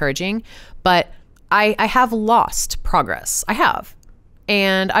is encouraging. But I have lost progress. I have.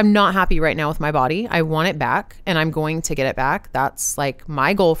 And I'm not happy right now with my body. I want it back and I'm going to get it back. That's like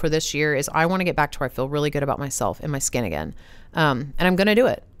my goal for this year is I want to get back to where I feel really good about myself and my skin again. And I'm going to do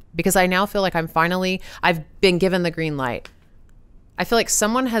it because I now feel like I've been given the green light. I feel like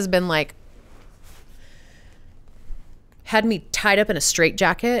someone has been like, had me tied up in a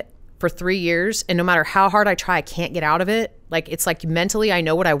straitjacket for 3 years. And no matter how hard I try, I can't get out of it. Like, it's like mentally, I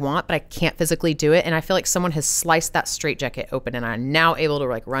know what I want, but I can't physically do it. And I feel like someone has sliced that straitjacket open and I'm now able to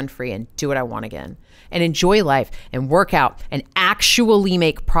like run free and do what I want again and enjoy life and work out and actually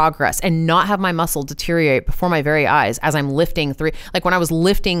make progress and not have my muscle deteriorate before my very eyes as I'm lifting like when I was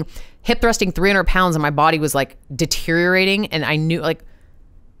lifting, hip thrusting 300 pounds and my body was like deteriorating. And I knew like,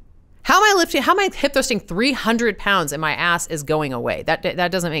 how am I hip thrusting 300 pounds and my ass is going away?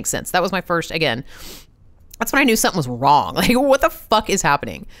 That doesn't make sense. That was my first, again, that's when I knew something was wrong. Like, what the fuck is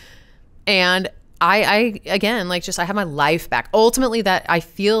happening? And I again, like just, I have my life back. Ultimately that I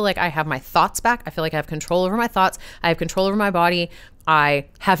feel like I have my thoughts back. I feel like I have control over my thoughts. I have control over my body. I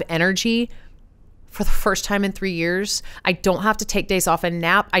have energy for the first time in 3 years. I don't have to take days off and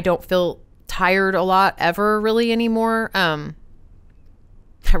nap. I don't feel tired a lot ever really anymore. I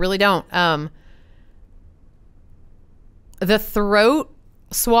really don't. The throat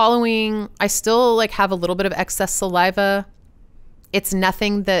swallowing, I still like have a little bit of excess saliva. It's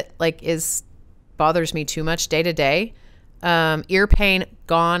nothing that like bothers me too much day to day. Ear pain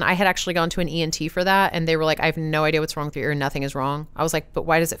gone. I had actually gone to an ENT for that and they were like, I have no idea what's wrong with your ear. Nothing is wrong. I was like, but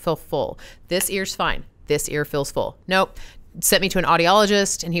why does it feel full? This ear's fine. This ear feels full. Nope. Sent me to an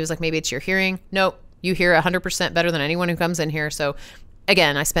audiologist and he was like, maybe it's your hearing. Nope. You hear 100% better than anyone who comes in here. So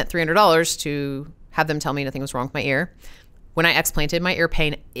again, I spent $300 to have them tell me nothing was wrong with my ear. When I explanted, my ear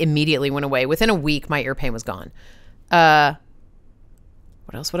pain immediately went away. Within a week, my ear pain was gone. What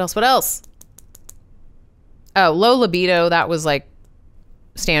else? Oh, low libido. That was like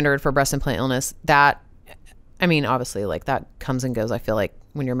standard for breast implant illness. That, I mean, obviously like that comes and goes. I feel like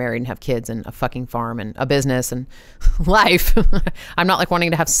when you're married and have kids and a fucking farm and a business and life, I'm not like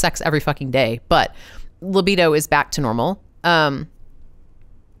wanting to have sex every fucking day, but libido is back to normal.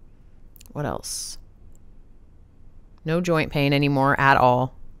 What else? No joint pain anymore at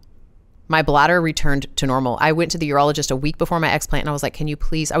all. My bladder returned to normal. I went to the urologist a week before my explant and I was like, can you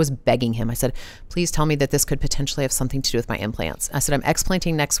please, I was begging him. I said, please tell me that this could potentially have something to do with my implants. I said, I'm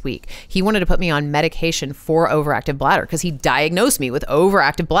explanting next week. He wanted to put me on medication for overactive bladder because he diagnosed me with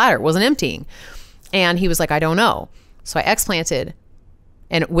overactive bladder. It wasn't emptying. And he was like, I don't know. So I explanted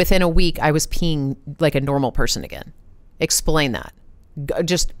and within a week I was peeing like a normal person again. Explain that.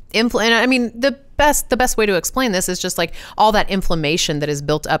 Just implant. I mean, the best way to explain this is just like all that inflammation that is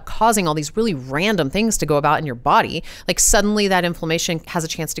built up, causing all these really random things to go about in your body. Like suddenly that inflammation has a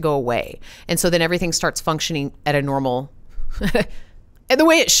chance to go away. And so then everything starts functioning at a normal, the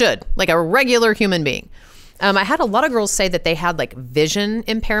way it should, like a regular human being. I had a lot of girls say that they had like vision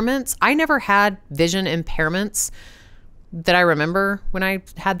impairments. I never had vision impairments that I remember when I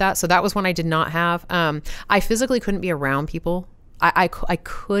had that. So that was one I did not have. I physically couldn't be around people. I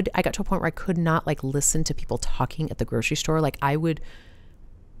got to a point where I could not like listen to people talking at the grocery store. Like I'd want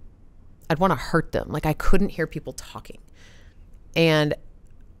to hurt them. Like I couldn't hear people talking. And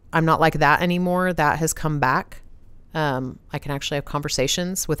I'm not like that anymore. That has come back. I can actually have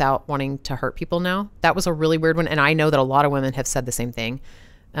conversations without wanting to hurt people now. That was a really weird one. And I know that a lot of women have said the same thing.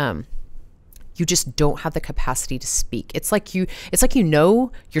 You just don't have the capacity to speak. It's like you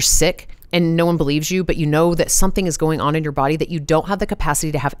know you're sick and no one believes you, but you know that something is going on in your body that you don't have the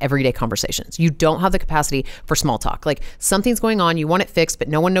capacity to have everyday conversations. You don't have the capacity for small talk. Like something's going on, you want it fixed, but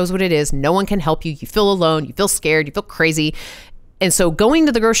no one knows what it is. No one can help you. You feel alone. You feel scared. You feel crazy. And so going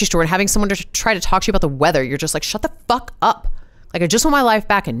to the grocery store and having someone to try to talk to you about the weather, you're just like, shut the fuck up. Like I just want my life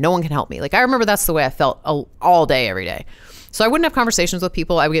back and no one can help me. Like I remember that's the way I felt all day, every day. So I wouldn't have conversations with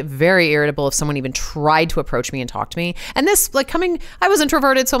people. I would get very irritable if someone even tried to approach me and talk to me. And this I was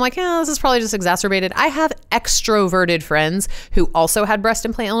introverted. So I'm like, this is probably just exacerbated. I have extroverted friends who also had breast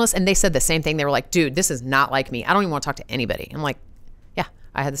implant illness. And they said the same thing. They were like, dude, this is not like me. I don't even want to talk to anybody. I'm like, yeah,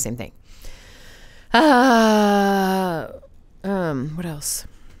 I had the same thing. What else?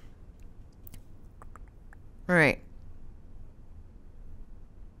 All right.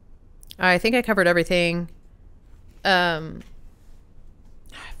 I think I covered everything. I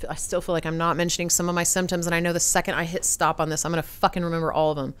still feel like I'm not mentioning some of my symptoms, and I know the second I hit stop on this, I'm going to fucking remember all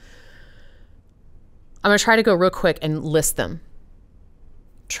of them. I'm going to try to go real quick and list them.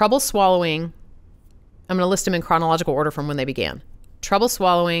 Trouble swallowing. I'm going to list them in chronological order from when they began. Trouble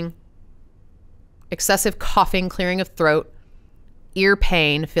swallowing, excessive coughing, clearing of throat, ear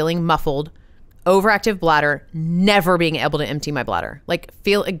pain, feeling muffled, overactive bladder, never being able to empty my bladder. Like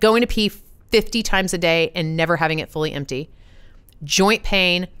going to pee 50 times a day and never having it fully empty. Joint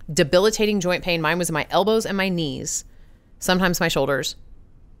pain, debilitating joint pain. Mine was in my elbows and my knees, sometimes my shoulders.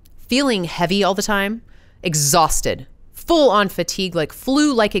 Feeling heavy all the time, exhausted, full on fatigue, like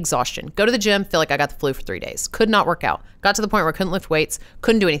flu-like exhaustion. Go to the gym, feel like I got the flu for 3 days. Could not work out. Got to the point where I couldn't lift weights,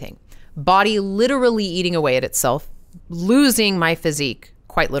 couldn't do anything. Body literally eating away at itself, losing my physique,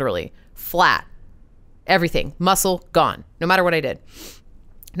 quite literally. Flat, everything, muscle gone, no matter what I did.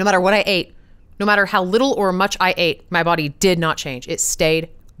 No matter what I ate, no matter how little or much I ate, my body did not change. It stayed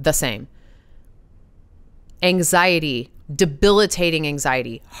the same. Anxiety, debilitating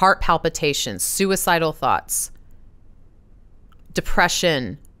anxiety, heart palpitations, suicidal thoughts,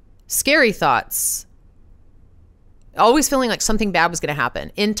 depression, scary thoughts, always feeling like something bad was going to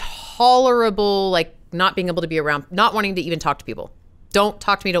happen, intolerable, like not being able to be around, not wanting to even talk to people. Don't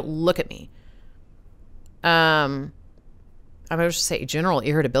talk to me. Don't look at me. I would just say general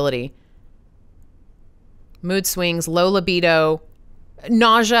irritability, mood swings, low libido,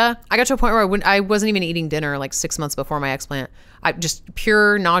 nausea. I got to a point where I wasn't even eating dinner like 6 months before my explant. I just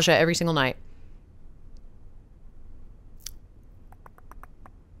pure nausea every single night.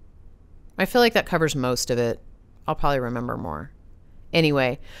 I feel like that covers most of it. I'll probably remember more.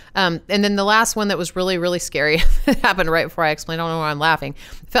 Anyway, and then the last one that was really, really scary happened right before I explained. I don't know why I'm laughing.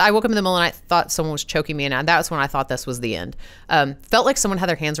 I woke up in the middle of the night, thought someone was choking me, and that's when I thought this was the end. Felt like someone had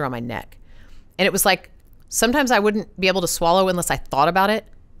their hands around my neck. And it was like, sometimes I wouldn't be able to swallow unless I thought about it,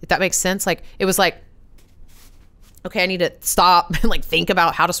 if that makes sense. Like, it was like, okay, I need to stop and like think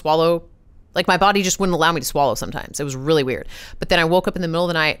about how to swallow. Like my body just wouldn't allow me to swallow sometimes. It was really weird. But then I woke up in the middle of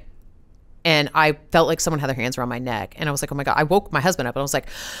the night and I felt like someone had their hands around my neck. And I was like, oh my God. I woke my husband up and I was like,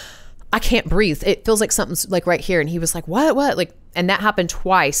 I can't breathe. It feels like something's like right here. And he was like, what? Like, and that happened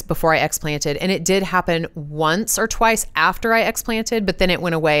twice before I explanted. And it did happen once or twice after I explanted, but then it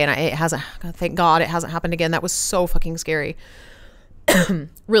went away and it hasn't, thank God it hasn't happened again. That was so fucking scary.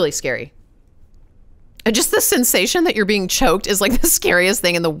 Really scary. And just the sensation that you're being choked is like the scariest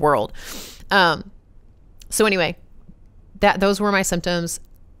thing in the world. So anyway, those were my symptoms.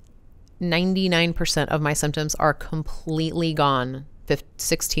 99% of my symptoms are completely gone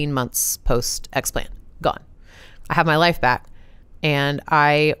 16 months post explant. Gone. I have my life back. And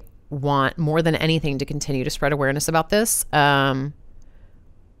I want more than anything to continue to spread awareness about this.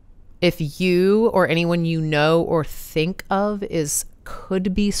 If you or anyone you know or think of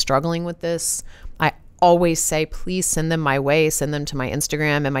could be struggling with this, I always say, please send them my way. Send them to my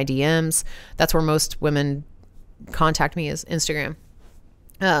Instagram and my DMs. That's where most women contact me, is Instagram.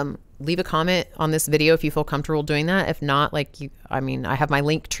 Leave a comment on this video if you feel comfortable doing that. If not, I have my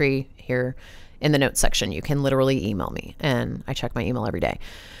link tree here in the notes section. You can literally email me, and I check my email every day.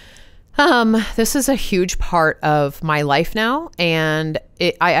 This is a huge part of my life now. And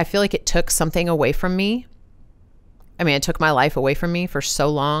I feel like it took something away from me. I mean, it took my life away from me for so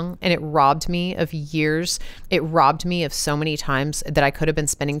long, and it robbed me of years. It robbed me of so many times that I could have been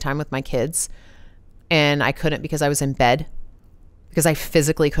spending time with my kids, and I couldn't because I was in bed, because I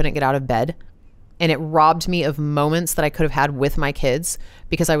physically couldn't get out of bed. And it robbed me of moments that I could have had with my kids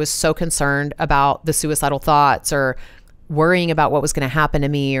because I was so concerned about the suicidal thoughts, or worrying about what was going to happen to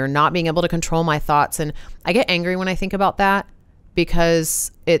me, or not being able to control my thoughts. And I get angry when I think about that,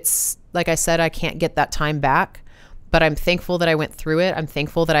 because it's, like I said, I can't get that time back. But I'm thankful that I went through it. I'm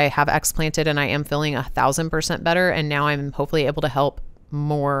thankful that I have explanted, and I am feeling 1,000% better. And now I'm hopefully able to help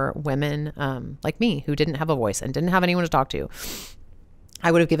more women like me, who didn't have a voice and didn't have anyone to talk to.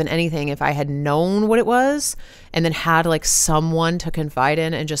 I would have given anything if I had known what it was, and then had someone to confide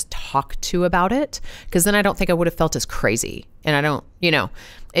in and just talk to about it. Because then I don't think I would have felt as crazy. And I don't,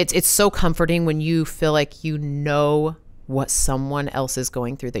 it's so comforting when you feel like you know what someone else is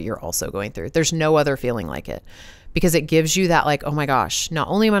going through that you're also going through. There's no other feeling like it, because it gives you that oh my gosh, not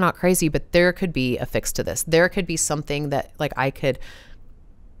only am I not crazy, but there could be a fix to this. There could be something that I could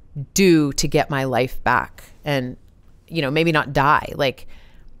do to get my life back, and maybe not die.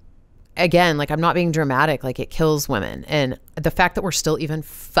 Again, I'm not being dramatic. It kills women. And the fact that we're still even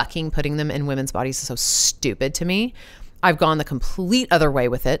fucking putting them in women's bodies is so stupid to me. I've gone the complete other way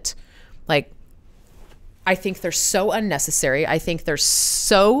with it. I think they're so unnecessary. I think they're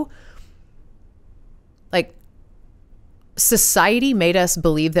so, society made us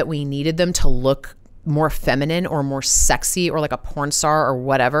believe that we needed them to look more feminine or more sexy, or a porn star or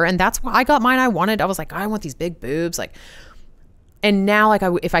whatever. And that's why I got mine. I was I want these big boobs. And now,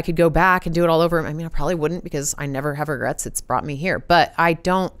 if I could go back and do it all over, I probably wouldn't, because I never have regrets. It's brought me here. But I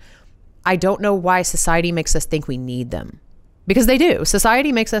don't know why society makes us think we need them, because they do.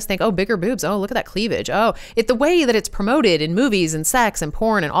 Society makes us think, oh, bigger boobs. Oh, look at that cleavage. Oh, the way that it's promoted in movies and sex and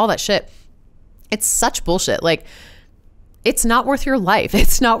porn and all that shit. It's such bullshit. It's not worth your life.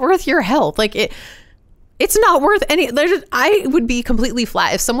 It's not worth your health. It's not worth any. I would be completely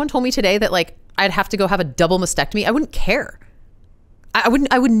flat if someone told me today that I'd have to go have a double mastectomy. I wouldn't care. I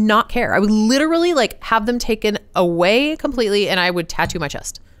would not care. I would literally have them taken away completely, and I would tattoo my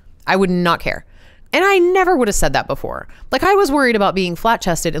chest. I would not care. And I never would have said that before. I was worried about being flat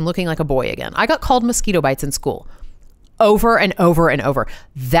chested and looking like a boy again. I got called mosquito bites in school over and over and over.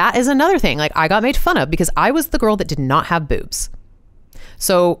 That is another thing. I got made fun of because I was the girl that did not have boobs.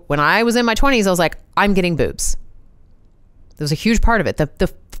 So when I was in my 20s, I was I'm getting boobs. There was a huge part of it.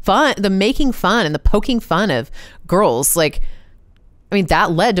 The fun, the making fun and the poking fun of girls,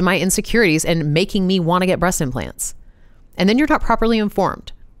 that led to my insecurities and making me want to get breast implants. And then you're not properly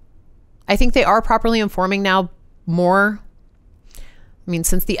informed. I think they are properly informing now more.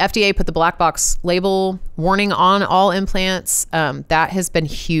 Since the FDA put the black box label warning on all implants, that has been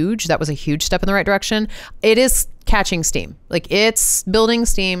huge. That was a huge step in the right direction. It is catching steam. It's building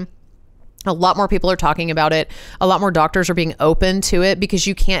steam. A lot more people are talking about it. A lot more doctors are being open to it, because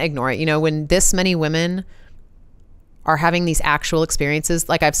you can't ignore it. When this many women are having these actual experiences,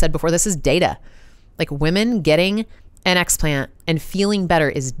 like I've said before, this is data. Women getting an explant and feeling better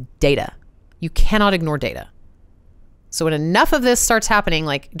is data. You cannot ignore data. So when enough of this starts happening,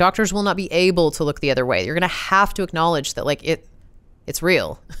 doctors will not be able to look the other way. You're going to have to acknowledge that it's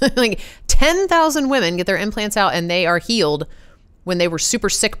real. 10,000 women get their implants out and they are healed when they were super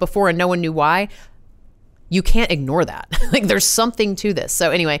sick before and no one knew why. You can't ignore that. There's something to this.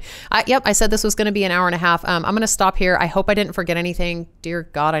 So anyway, I said this was going to be an hour and a half. I'm going to stop here. I hope I didn't forget anything. Dear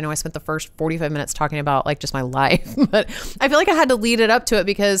God, I know I spent the first 45 minutes talking about just my life, but I feel like I had to lead it up to it,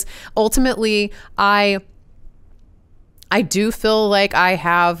 because ultimately I do feel like I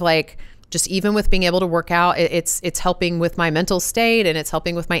have just even with being able to work out, it's helping with my mental state, and it's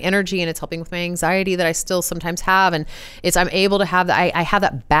helping with my energy, and it's helping with my anxiety that I still sometimes have. And I'm able to have that. I have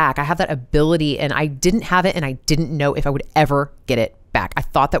that back. I have that ability, and I didn't have it, and I didn't know if I would ever get it back. I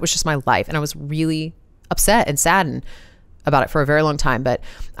thought that was just my life, and I was really upset and saddened about it for a very long time. But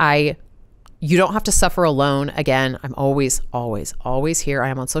I You don't have to suffer alone. Again, I'm always, always, always here. I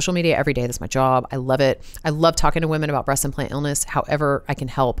am on social media every day. That's my job. I love it. I love talking to women about breast implant illness. However I can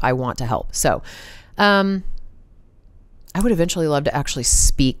help, I want to help. So I would eventually love to actually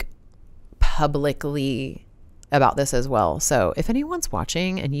speak publicly about this as well. So if anyone's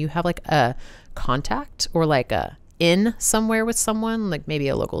watching and you have like a contact or like a in somewhere with someone, like maybe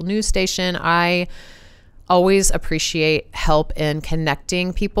a local news station, I always appreciate help in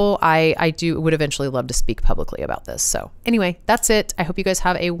connecting people. I would eventually love to speak publicly about this. So anyway, that's it. I hope you guys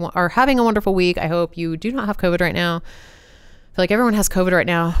are having a wonderful week. I hope you do not have COVID right now. I feel like everyone has COVID right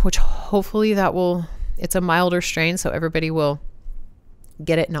now, which hopefully it's a milder strain, so everybody will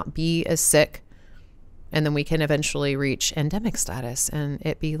get it, not be as sick. And then we can eventually reach endemic status and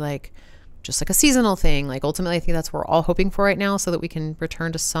it be like, just like a seasonal thing. Like ultimately, I think that's what we're all hoping for right now, so that we can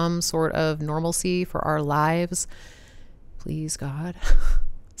return to some sort of normalcy for our lives. Please, God.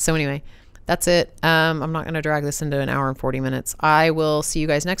 So anyway, that's it. I'm not going to drag this into an hour and 40 minutes. I will see you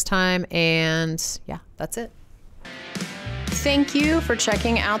guys next time. And yeah, that's it. Thank you for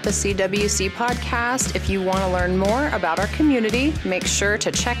checking out the CWC podcast. If you want to learn more about our community, make sure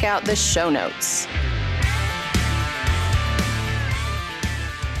to check out the show notes.